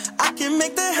 I can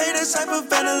make the haters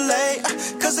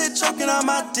hyperventilate, cause they choking on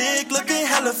my dick, looking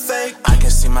hella fake. I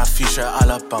can see my future all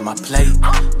up on my plate.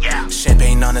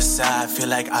 Champagne on the side, feel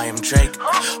like I am Drake.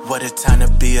 What a time to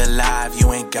be alive,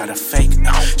 you ain't got a fake.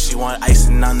 She want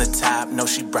icing on the top, no,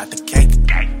 she brought the cake.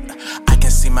 I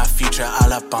can see my future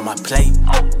all up on my plate.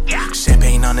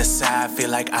 Champagne on the side, feel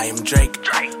like I am Drake.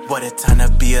 What a time to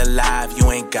be alive,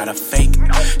 you ain't got a fake.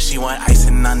 She want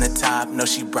icing on the top, no,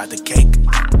 she brought the cake.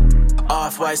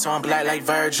 Off-white, so I'm black like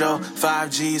Virgil.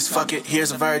 5 G's, fuck it,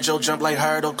 here's a Virgil. Jump like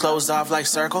hurdle, closed off like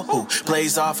circle. Who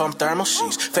plays off, I'm thermal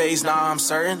sheets. Phase, nah, I'm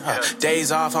certain.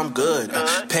 Days off, I'm good.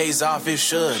 Pays off, it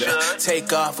should.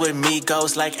 Take off with me,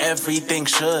 goes like everything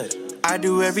should. I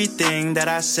do everything that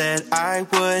I said I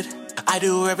would. I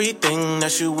do everything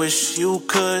that you wish you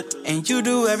could. And you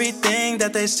do everything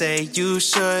that they say you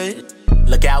should.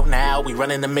 Look out now, we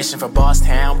running the mission for Boss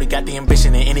Town. We got the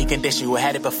ambition in any condition. You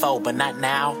had it before, but not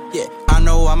now. Yeah, I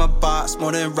know I'm a boss,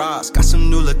 more than Ross. Got some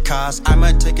new look cars, I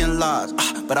might take in loss,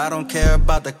 but I don't care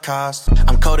about the cost.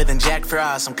 I'm colder than Jack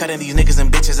Frost. I'm cutting these niggas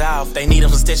and bitches off. They need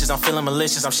them some stitches, I'm feeling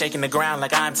malicious. I'm shaking the ground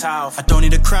like I'm tough. I don't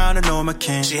need a crown to know I'm a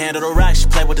king. She handled the rock, she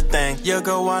played with the thing. You're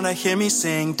gonna wanna hear me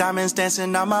sing. Diamonds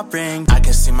dancing on my ring. I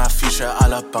can see my future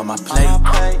all up on my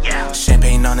plate.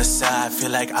 Champagne on the side,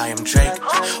 feel like I am Drake.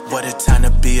 What a time to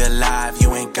be alive,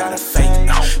 you ain't got a fake.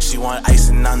 She want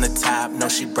icing on the top, no,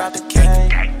 she brought the cake.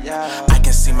 I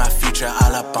can see my future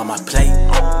all up on my plate.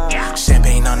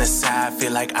 Champagne on the side,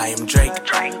 feel like I am Drake.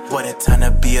 What a time to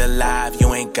be alive,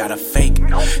 you ain't got a fake.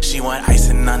 She want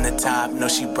icing on the top, no,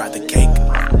 she brought the cake.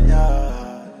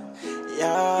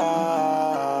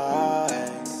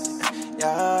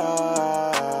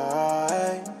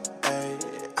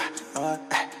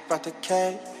 Brought the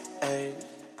cake.